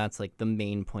 cuisines, and that's like the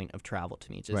main point of travel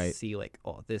to me. Just see like,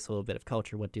 this little bit of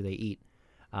culture, what do they eat?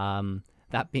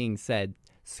 That being said,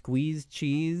 squeezed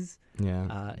cheese,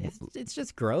 it's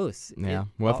just gross. Yeah.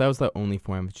 If that was the only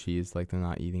form of cheese, like they're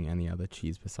not eating any other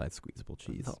cheese besides squeezable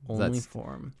cheese. The only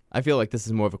form. I feel like this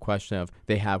is more of a question of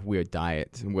they have weird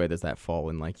diet, and where does that fall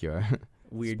in like your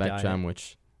weird spectrum, diet.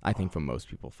 Which I think for most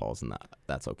people falls in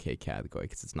that's okay category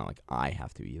because it's not like I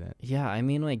have to eat it. Yeah, I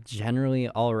mean like generally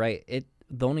all right.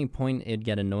 The only point it'd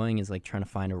get annoying is like trying to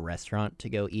find a restaurant to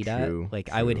go eat at. Like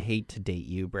I would hate to date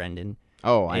you, Brendan.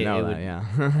 Oh, I know that, yeah.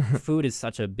 Food is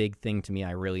such a big thing to me.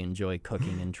 I really enjoy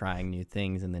cooking and trying new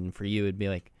things. And then for you, it'd be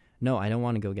like, no, I don't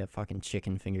want to go get fucking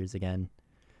chicken fingers again.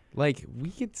 Like, we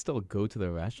could still go to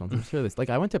the restaurants. I'm sure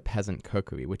I went to Peasant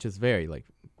Cookery, which is very, like,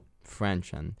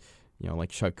 French and, like,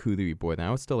 charcuterie board. And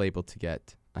I was still able to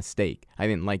get a steak. I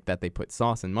didn't like that they put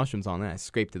sauce and mushrooms on it. I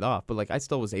scraped it off. But, like, I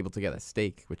still was able to get a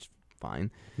steak, which, fine.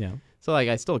 Yeah. So, like,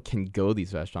 I still can go to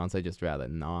these restaurants. I just rather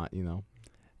not,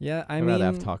 Yeah, I'd rather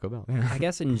have Taco Bell. I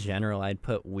guess in general, I'd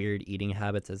put weird eating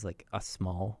habits as like a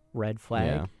small red flag.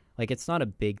 Yeah. Like it's not a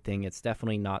big thing. It's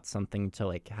definitely not something to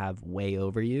like have way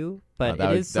over you. But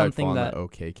it is something that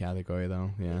okay category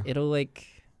though. Yeah. It'll like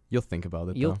you'll think about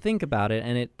it. You'll think about it,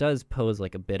 and it does pose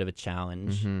like a bit of a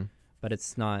challenge. Mm-hmm. But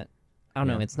it's not. I don't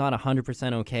know. It's not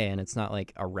 100% okay, and it's not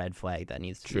like a red flag that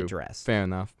needs to be addressed. Fair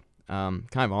enough. Kind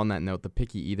of on that note, the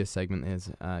picky eater segment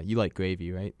is you like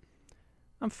gravy, right?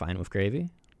 I'm fine with gravy.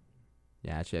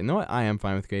 Yeah, actually, you know what? I am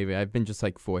fine with gravy. I've been just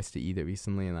like forced to eat it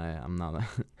recently, and I'm not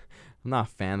I'm not a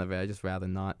fan of it. I just rather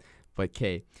not. But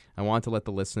Kay, I want to let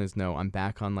the listeners know I'm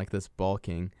back on like this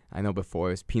bulking. I know before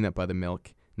it was peanut butter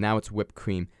milk. Now it's whipped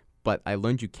cream. But I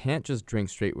learned you can't just drink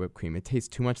straight whipped cream. It tastes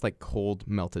too much like cold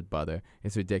melted butter.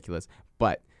 It's ridiculous.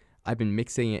 But I've been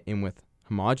mixing it in with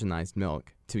homogenized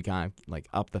milk to kind of like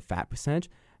up the fat percentage.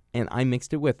 And I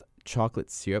mixed it with chocolate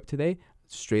syrup today.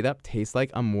 Straight up tastes like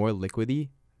a more liquidy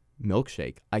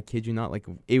milkshake. I kid you not. Like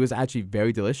it was actually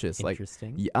very delicious.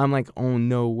 Interesting. Like I'm like, oh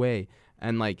no way.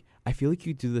 And like I feel like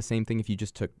you do the same thing if you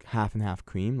just took half and half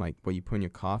cream, like what you put in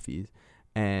your coffees,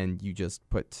 and you just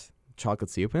put chocolate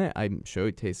syrup in it. I'm sure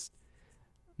it tastes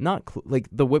not like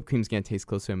the whipped cream's gonna taste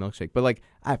close to a milkshake. But like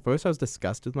at first I was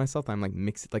disgusted with myself. I'm like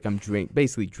like I'm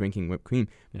basically drinking whipped cream.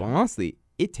 Yeah. But honestly,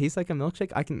 it tastes like a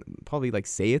milkshake. I can probably like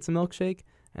say it's a milkshake.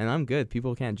 And I'm good.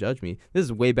 People can't judge me. This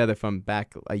is way better from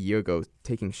back a year ago,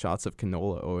 taking shots of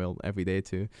canola oil every day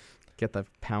to get the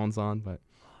pounds on. But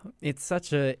it's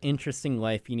such an interesting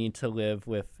life you need to live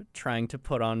with trying to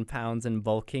put on pounds and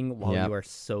bulking while you are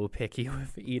so picky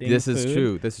with eating This food. is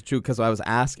true. This is true. Because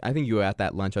I think you were at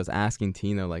that lunch. I was asking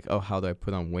Tina, like, oh, how do I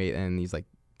put on weight? And he's like,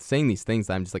 saying these things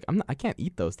that I'm just like I can't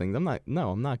eat those things. I'm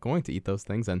not going to eat those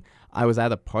things. And I was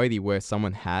at a party where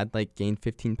someone had like gained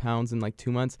 15 pounds in like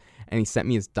 2 months, and he sent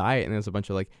me his diet, and there's a bunch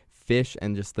of like fish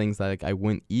and just things that like I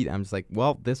wouldn't eat. I'm just like,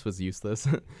 well, this was useless.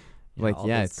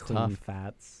 It's clean tough.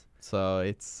 Fats. So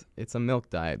it's a milk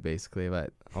diet basically,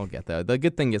 but I'll get there. The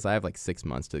good thing is I have like 6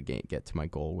 months to get to my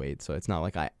goal weight, so it's not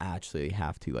like I actually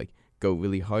have to like go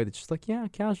really hard. It's just like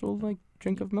casual like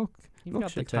drink of milk. You've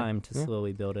got the time to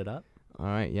slowly build it up. All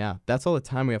right, yeah. That's all the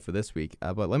time we have for this week.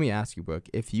 But let me ask you, Brooke,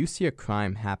 if you see a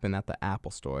crime happen at the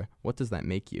Apple Store, what does that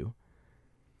make you?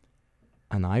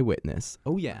 An eyewitness.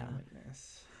 Oh, yeah.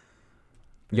 Eyewitness.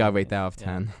 You gotta Very rate that out of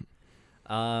nice,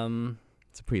 10.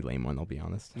 It's a pretty lame one, I'll be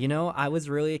honest. You know, I was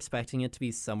really expecting it to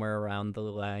be somewhere around the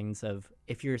lines of,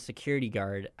 if you're a security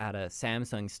guard at a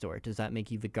Samsung store, does that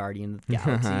make you the guardian of the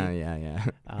galaxy? yeah.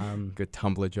 Good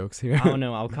Tumblr jokes here. I don't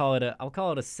know. I'll call it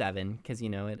a 7 because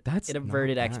That's it not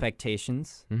averted bad.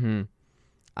 expectations. Mm-hmm.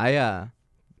 I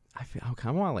kind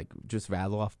of want to like just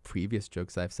rattle off previous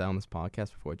jokes I've said on this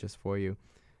podcast before, just for you.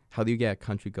 How do you get a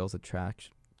country girl's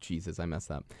attraction? Jesus, I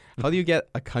messed up. How do you get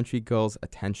a country girl's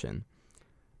attention?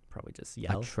 Probably just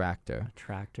yell. A tractor. A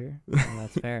tractor. Well,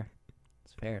 that's fair.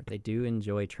 It's fair. They do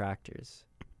enjoy tractors.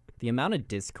 The amount of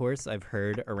discourse I've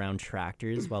heard around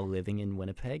tractors while living in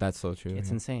Winnipeg, That's so true. it's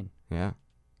yeah. insane. Yeah.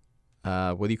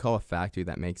 What do you call a factory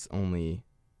that makes only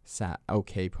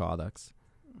okay products?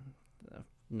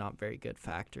 Not very good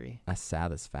factory. A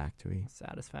satisfactory.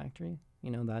 Satisfactory?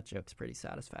 That joke's pretty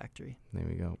satisfactory. There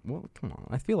we go. Well, come on.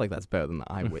 I feel like that's better than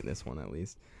the eyewitness one, at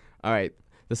least. All right.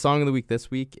 The song of the week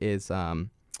this week is,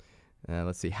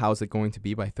 let's see, How's It Going to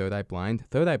Be by Third Eye Blind.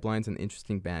 Third Eye Blind's an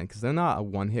interesting band because they're not a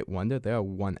one-hit wonder. They're a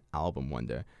one-album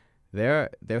wonder. Their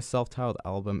self-titled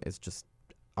album is just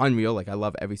unreal. Like, I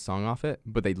love every song off it,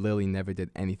 but they literally never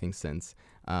did anything since.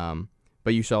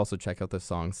 But you should also check out the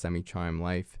songs Semi-Charm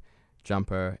Life,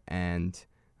 Jumper, and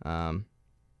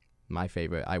my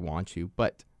favorite, I Want You.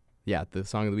 But yeah, the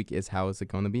song of the week is How Is It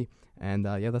Going to Be? And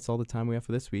yeah, that's all the time we have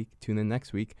for this week. Tune in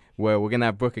next week where we're going to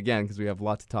have Brooke again because we have a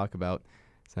lot to talk about.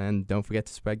 And don't forget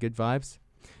to spread good vibes.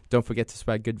 Don't forget to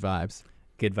spread good vibes.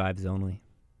 Good vibes only.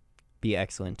 Be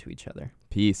excellent to each other.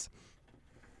 Peace.